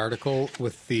 very good article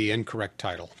with the incorrect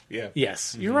title. Yeah.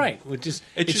 Yes, you're right. It It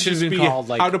should have just been be called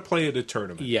like how to play at a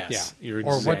tournament. yes, Yeah. you're Or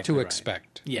what exactly to right.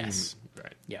 expect. Yes.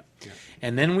 Right. Yep.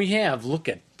 And then we have, look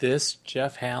at this,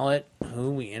 Jeff Hallett,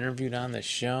 who we interviewed on the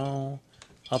show,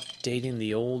 updating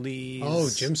the oldies. Oh,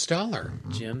 Jim Stoller.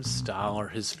 Jim Stoller.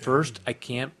 His first, I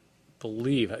can't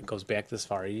believe it goes back this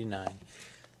far, 89.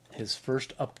 His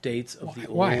first updates of the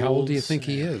Why? How old do you olds. think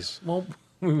he is? Well,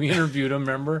 when we interviewed him,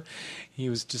 remember? He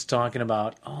was just talking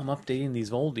about, I'm updating these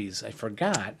oldies. I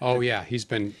forgot. Oh yeah, he's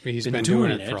been doing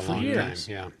doing it for a it for long years.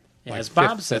 time. Yeah. Yeah, as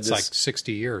Bob said, that's this- like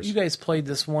 60 years. You guys played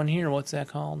this one here. What's that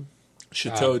called?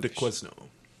 Chateau de Quesno.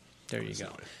 There you go.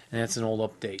 And that's an old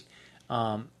update.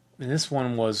 And this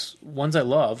one was ones I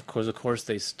love because, of course,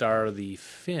 they star the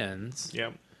Finns.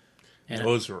 Yeah. And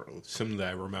Those are some that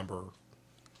I remember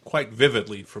quite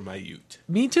vividly from my youth.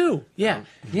 me too. Yeah,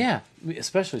 yeah.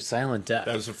 Especially Silent Death.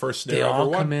 That was the first they day I ever all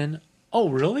won. come in. Oh,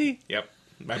 really? Yep.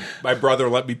 My brother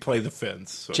let me play the Finns.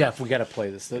 So, Jeff, we got to play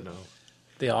this. you know,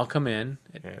 They all come in.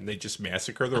 and they just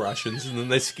massacre the Russians and then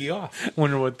they ski off.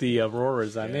 Wonder what the roar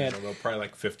is on I that. don't know, probably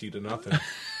like 50-0.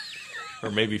 Or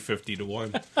maybe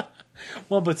 50-1.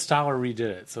 Well, but Stoller redid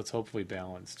it, so it's hopefully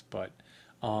balanced. But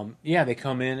yeah, they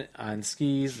come in on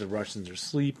skis. The Russians are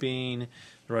sleeping.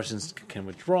 The Russians can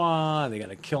withdraw. They got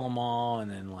to kill them all,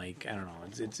 and then I don't know.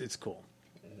 It's cool.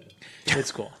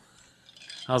 It's cool.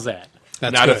 How's that?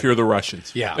 That's Not good. if you're the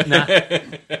Russians. Yeah.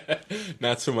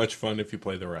 Not so much fun if you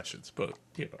play the Russians, but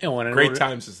And when I great wrote it-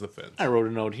 times as the Finns. I wrote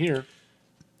a note here.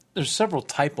 There's several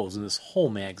typos in this whole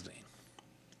magazine,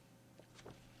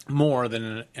 more than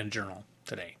in a journal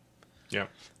today. Yeah.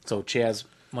 So Chaz,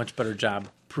 much better job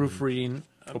proofreading.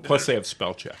 Well, plus they have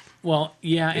spell check. Well,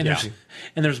 yeah, and Yeah.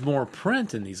 there's more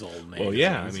print in these old magazines. Well,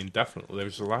 yeah, I mean, definitely.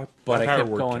 There's a lot. But I higher kept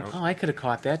word going, count. oh, I could have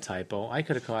caught that typo. I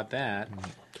could have caught that.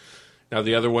 Now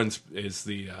the other ones is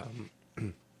the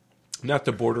not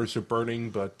the borders are burning,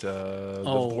 but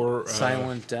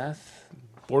Silent Death.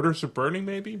 borders are burning,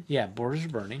 maybe Yeah, Borders are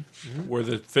Burning. where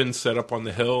the Finns set up on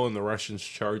the hill and the Russians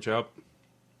charge up.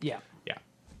 Yeah, Yeah,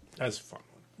 that's a fun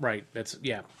one. right. That's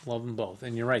love them both.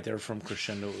 And you're right, they're from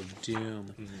Crescendo of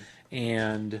Doom.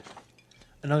 And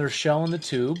another Shell in the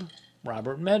Tube,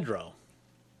 Robert Medro.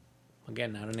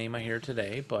 Again, not a name I hear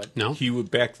today, but No?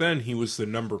 Back then he was the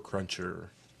number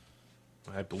cruncher.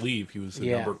 I believe he was the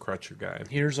Yeah. number cruncher guy.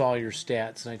 here's all your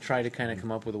stats. And I try to kind of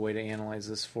come up with a way to analyze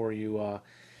this for you.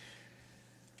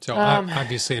 So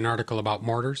obviously an article about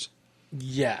mortars.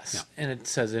 Yes. Yeah. And it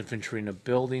says infantry in a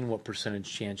building, what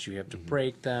percentage chance you have to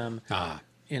break them.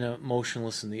 In a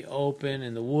motionless in the open,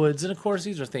 in the woods. And of course,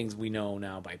 these are things we know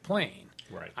now by playing.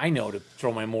 Right. I know to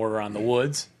throw my mortar on the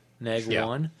woods, neg Yeah.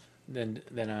 one, than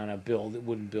on a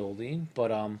wooden building.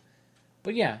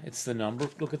 But yeah, it's the number.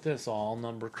 Look at this, all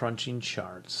number crunching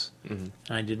charts.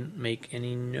 I didn't make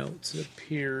any notes. It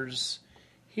appears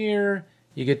here.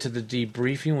 You get to the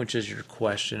debriefing, which is your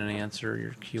question and answer,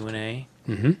 your Q&A.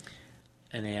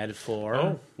 An ad for.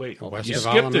 Oh, wait. West You of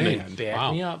skipped an Alamein. ad.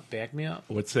 Back me up.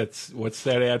 What's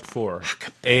that ad for?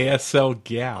 ASL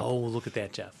Gap. Oh, look at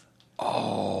that, Jeff.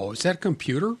 Oh, is that a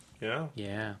computer Yeah.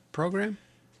 Yeah. program?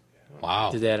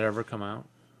 Wow. Did that ever come out?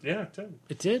 Yeah, it did.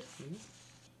 It did.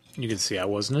 You can see I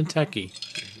wasn't a techie.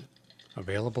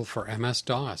 Available for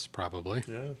MS-DOS, probably.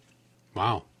 Yeah.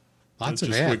 Wow. Lots It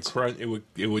of just ads.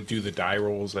 it would do the die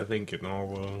rolls, I think, and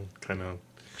all kind of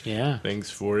Yeah.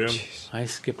 things for you. I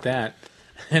skipped that.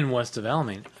 And West of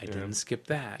Alamein, I didn't skip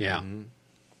that. Yeah.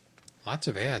 Lots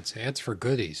of ads. Ads for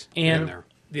goodies in And there.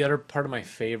 the other part of my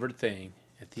favorite thing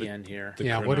at the end here, The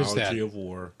Yeah, what is that? chronology of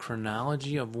war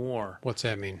chronology of war. What's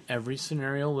that mean? Every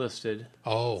scenario listed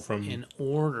Oh, from in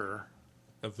order.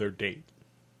 of their date.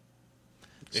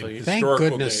 So In you- thank historical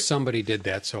goodness date. somebody did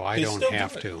that so I They don't still do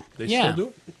have it. to. They Yeah. still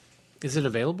do it. Is it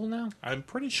available now? I'm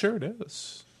pretty sure it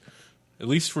is. At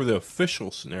least for the official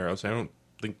scenarios, I don't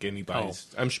think anybody's.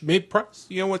 Maybe,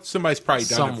 you know what? Somebody's probably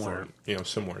done Somewhere. it for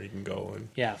somewhere you can go and.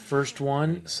 Yeah, first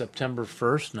one, September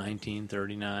 1st,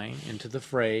 1939, into the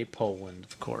fray, Poland,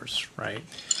 of course, right?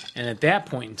 And at that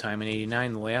point in time, in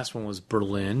 89, the last one was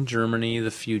Berlin, Germany, the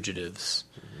fugitives,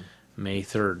 May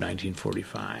 3rd,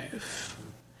 1945.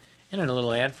 And a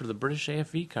little ad for the British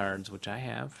AFV cards, which I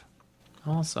have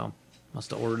also. Must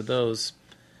have ordered those.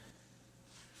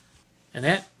 And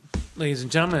that, ladies and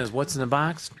gentlemen, is what's in the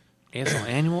box. ASL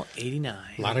Annual 89.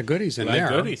 A lot of goodies in Like there.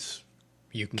 goodies.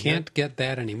 You can't get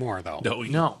that anymore, though.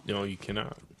 No. No, you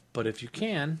cannot. But if you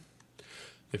can,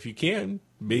 If you can,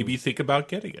 maybe think about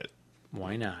getting it.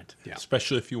 why not? Yeah.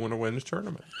 Especially if you want to win a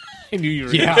tournament. I knew you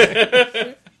were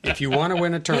Yeah. If you want to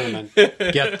win a tournament,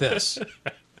 get this.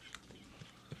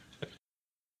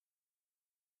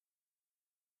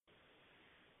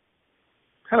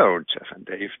 Hello, Jeff and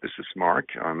Dave. This is Mark.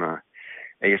 I'm a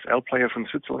ASL player from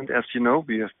Switzerland. As you know,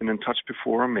 we have been in touch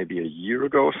before, maybe a year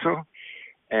ago or so.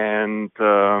 And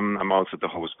I'm also the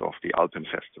host of the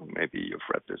Alpenfestung. Maybe you've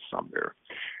read this somewhere.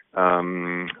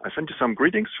 I sent you some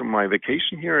greetings from my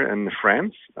vacation here in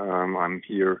France. I'm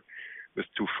here with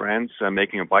two friends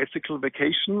making a bicycle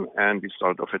vacation, and we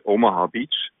started off at Omaha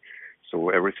Beach. So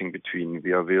everything between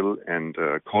Vierville and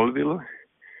Colville.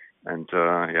 And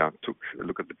took a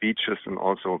look at the beaches and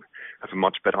also have a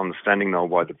much better understanding now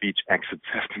why the beach exits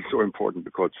have been so important,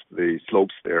 because the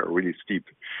slopes there are really steep.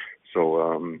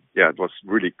 So it was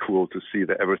really cool to see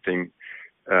everything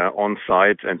on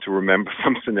site and to remember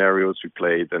some scenarios we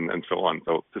played and so on.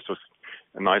 So this was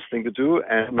a nice thing to do.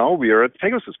 And now we are at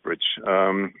Pegasus Bridge.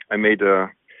 I made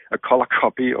a color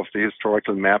copy of the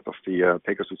historical map of the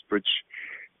Pegasus Bridge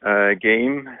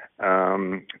game.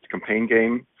 It's a campaign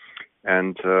game.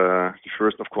 And the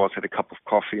first, of course, had a cup of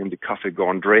coffee in the Café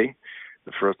Gondré,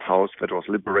 the first house that was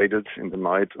liberated in the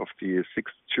night of the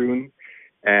 6th June.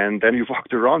 And then we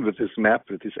walked around with this map,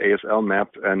 with this ASL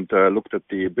map, and looked at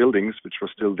the buildings, which were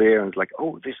still there. And it's like,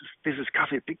 oh, this is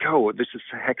Café Picot. This is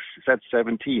Hex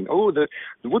Z17. Oh, the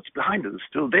woods behind it is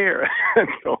still there, and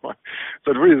so on.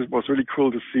 So it really was really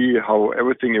cool to see how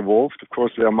everything evolved. Of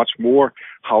course, there are much more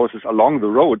houses along the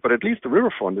road, but at least the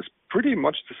riverfront is pretty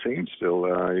much the same still.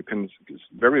 You can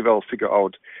very well figure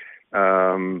out,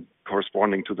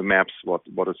 corresponding to the maps, what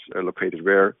is located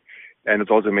where. And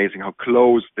it's also amazing how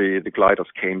close the gliders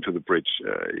came to the bridge.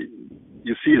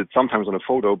 You see it sometimes on a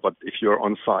photo, but if you're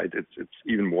on site, it's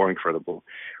even more incredible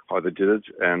how they did it.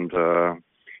 And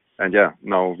And yeah,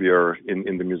 now we are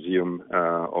in the museum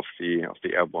of the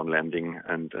airborne landing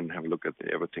and have a look at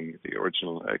everything, the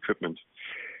original equipment.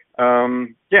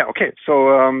 Okay.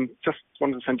 So just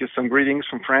wanted to send you some greetings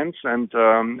from France, and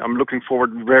I'm looking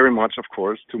forward very much, of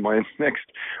course, to my next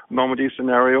Normandy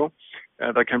scenario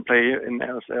that I can play in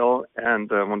ASL.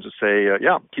 And I want to say,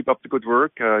 keep up the good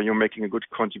work. You're making a good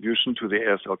contribution to the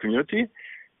ASL community.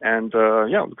 And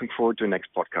looking forward to the next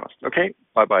podcast. Okay,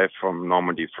 bye-bye from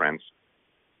Normandy, France.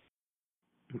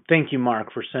 Thank you,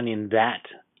 Mark, for sending that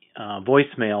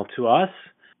voicemail to us.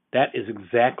 That is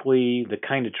exactly the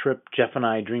kind of trip Jeff and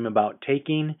I dream about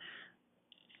taking.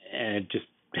 And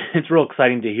it's real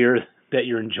exciting to hear that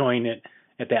you're enjoying it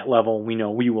at that level. We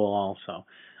know we will also.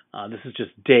 This is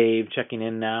just Dave checking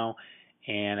in now.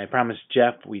 And I promised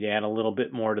Jeff we'd add a little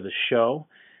bit more to the show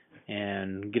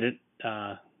and get it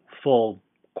full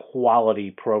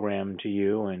quality program to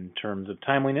you in terms of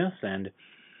timeliness. And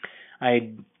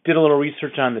I did a little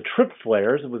research on the trip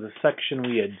flares. It was a section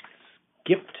we had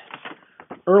skipped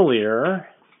earlier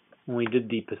when we did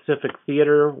the Pacific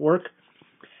Theater work.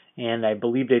 And I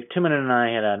believe Dave Timon and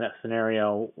I had a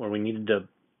scenario where we needed to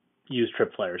use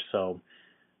trip flares. So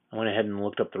I went ahead and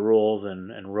looked up the rules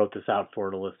and wrote this out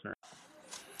for the listener.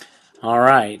 All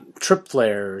right, trip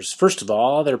flares. First of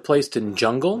all, they're placed in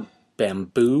jungle,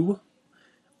 bamboo,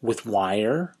 with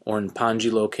wire, or in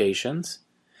pongee locations.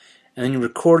 And then you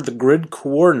record the grid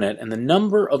coordinate and the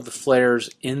number of the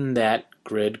flares in that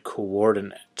grid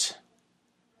coordinate.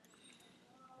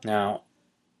 Now,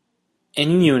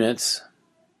 any units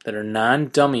that are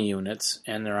non-dummy units,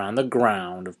 and they're on the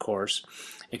ground, of course,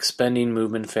 expending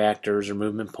movement factors or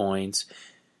movement points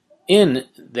in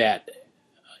that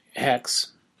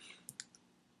hex,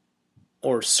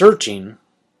 or searching,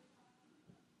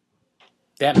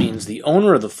 that means the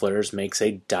owner of the flares makes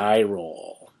a die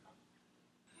roll.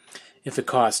 If it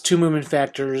costs 2 movement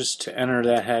factors to enter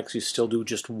that hex, you still do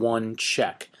just 1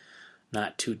 check,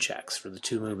 not 2 checks for the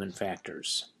 2 movement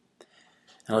factors.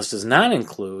 Now, this does not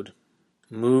include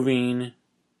moving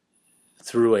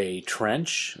through a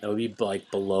trench. That would be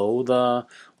like below the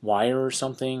wire or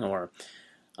something, or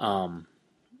on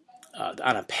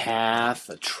a path,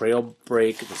 a trail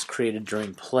break that's created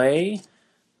during play,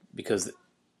 because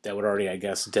that would already, I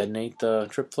guess, detonate the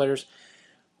trip flares,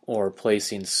 or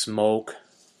placing smoke,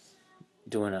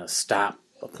 doing a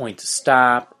point to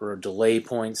stop, or delay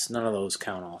points. None of those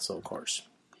count also, of course.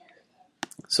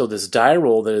 So this die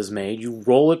roll that is made, you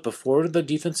roll it before the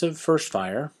defensive first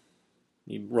fire.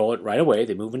 You roll it right away.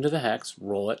 They move into the hex,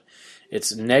 roll it.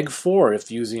 It's neg-4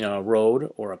 if using a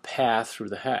road or a path through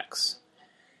the hex.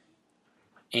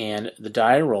 And the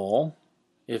die roll,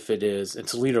 if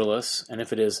it's leaderless, and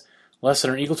if it is less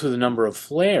than or equal to the number of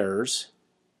flares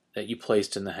that you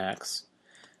placed in the hex,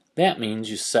 that means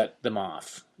you set them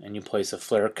off and you place a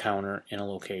flare counter in the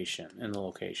location.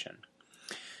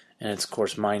 And it's, of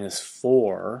course,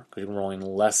 -4 because you're rolling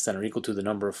less than or equal to the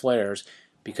number of flares,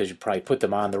 because you probably put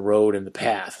them on the road and the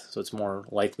path, so it's more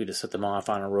likely to set them off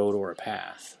on a road or a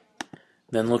path.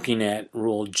 Then looking at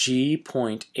Rule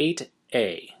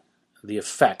G.8a, the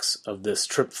effects of this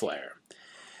trip flare.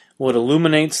 Well, it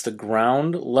illuminates the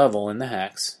ground level in the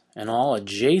hex and all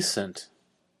adjacent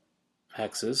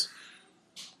hexes,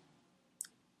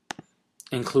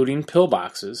 including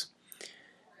pillboxes,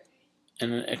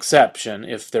 and an exception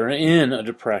if they're in a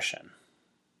depression.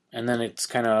 And then it's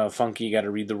kind of funky. You got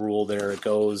to read the rule there. It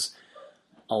goes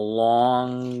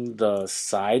along the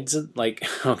sides, to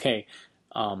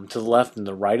the left and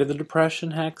the right of the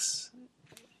depression hex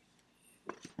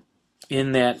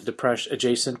in that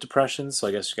adjacent depression. So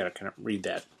I guess you got to kind of read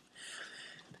that.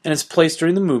 And it's placed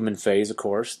during the movement phase, of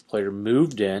course. The player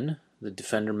moved in. The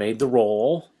defender made the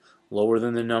roll lower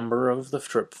than the number of the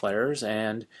trip flares,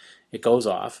 and it goes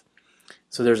off.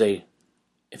 So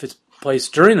if it's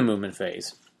placed during the movement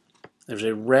phase, there's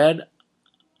a red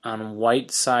on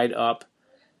white side up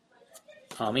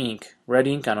ink, red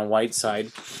ink on a white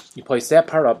side. You place that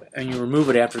part up and you remove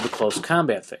it after the close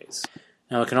combat phase.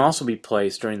 Now it can also be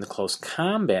placed during the close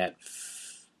combat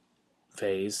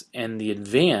phase and the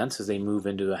advance as they move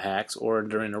into the hex, or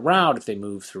during a rout if they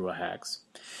move through a hex.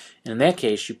 And in that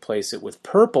case, you place it with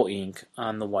purple ink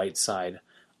on the white side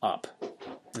up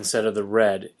instead of the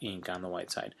red ink on the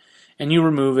white side. And you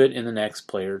remove it in the next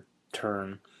player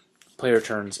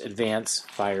turn's advance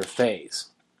fire phase,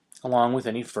 along with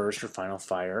any first or final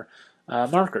fire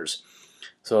markers.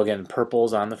 So again,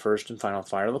 purple's on the first and final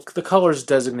fire. Look, the colors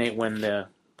designate when the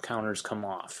counters come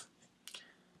off.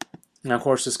 Now, of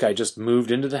course, this guy just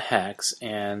moved into the hex,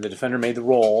 and the defender made the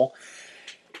roll.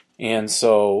 And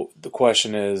so the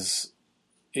question is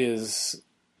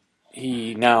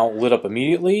he now lit up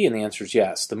immediately, and the answer is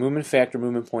yes. The movement factor,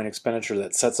 movement point expenditure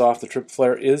that sets off the trip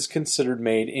flare is considered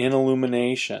made in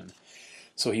illumination.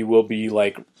 So he will be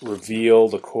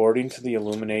revealed according to the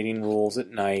illuminating rules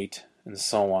at night and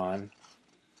so on.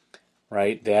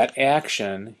 Right? That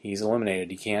action, he's eliminated.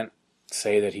 He can't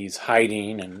say that he's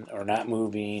hiding or not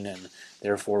moving and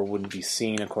therefore wouldn't be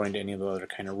seen according to any of the other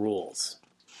kind of rules.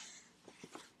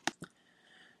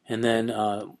 And then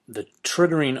the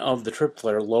triggering of the trip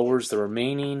flare lowers the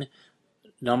remaining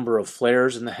number of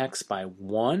flares in the hex by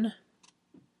 1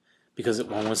 because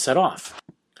one was set off.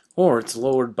 Or it's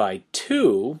lowered by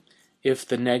 2 if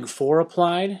the neg 4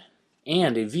 applied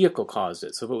and a vehicle caused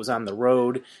it. So if it was on the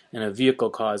road and a vehicle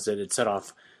caused it, it set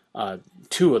off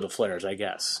 2 of the flares, I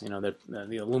guess.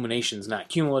 The illumination's not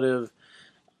cumulative,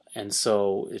 and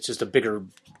so it's just a bigger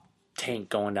tank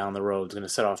going down the road. It's going to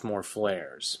set off more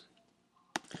flares.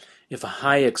 If a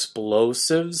high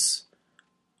explosives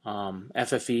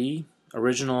FFE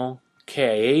original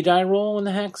KIA die roll in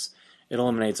the hex, it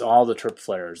eliminates all the trip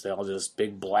flares. They all just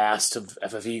big blast of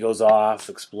FFE goes off,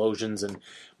 explosions, and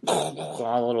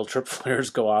all the little trip flares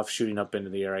go off, shooting up into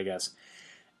the air, I guess.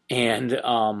 And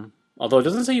although it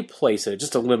doesn't say you place it, it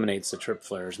just eliminates the trip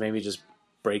flares. Maybe it just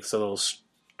breaks the little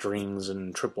strings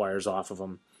and tripwires off of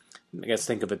them. I guess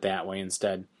think of it that way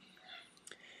instead.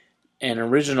 An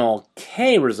original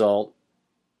K result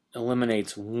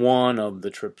eliminates 1 of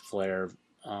the trip flare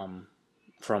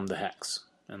from the hex.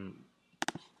 And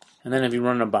then if you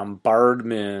run a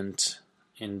bombardment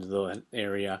into the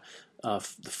area, the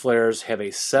flares have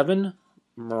a 7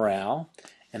 morale,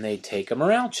 and they take a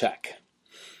morale check.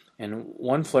 And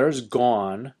 1 flare is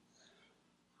gone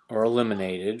or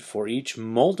eliminated for each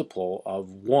multiple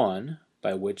of 1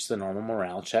 by which the normal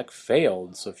morale check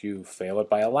failed. So if you fail it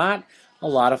by a lot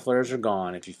of flares are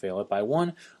gone. If you fail it by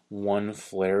 1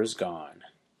 flare is gone.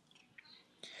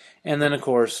 And then, of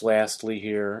course, lastly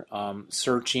here,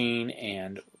 searching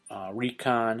and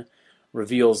recon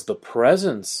reveals the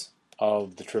presence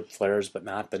of the trip flares, but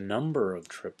not the number of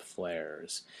trip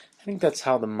flares. I think that's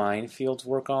how the minefields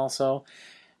work also.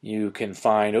 You can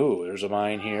find, there's a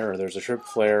mine here, or there's a trip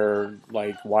flare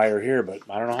wire here, but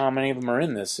I don't know how many of them are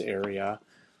in this area.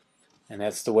 And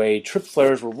that's the way trip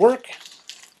flares would work.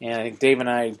 And I think Dave and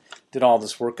I did all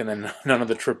this work, and then none of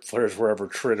the trip flares were ever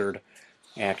triggered.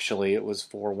 Actually, it was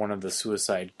for one of the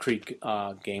Suicide Creek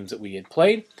games that we had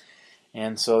played.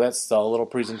 And so that's the little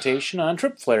presentation on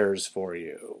trip flares for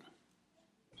you.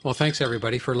 Well, thanks,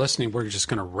 everybody, for listening. We're just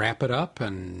going to wrap it up,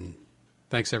 and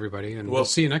thanks, everybody, and we'll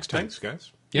see you next time. Thanks,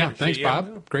 guys. Yeah, thanks, Bob.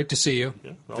 Yeah. Great to see you.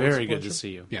 Yeah, very good to see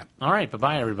you. Yeah. All right,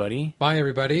 bye-bye, everybody. Bye,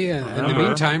 everybody. And in the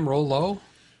meantime, roll low.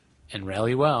 And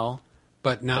rally well.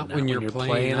 But not when you're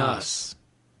playing us.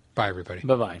 Bye, everybody.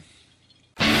 Bye-bye.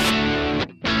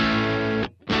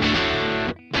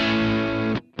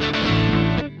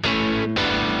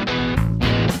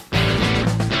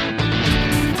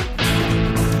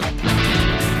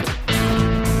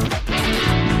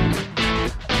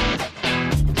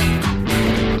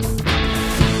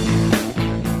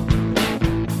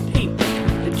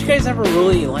 You guys ever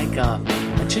really like a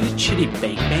Chitty Chitty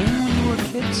Bang Bang when you were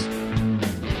kids?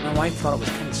 My wife thought it was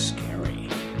kind of scary.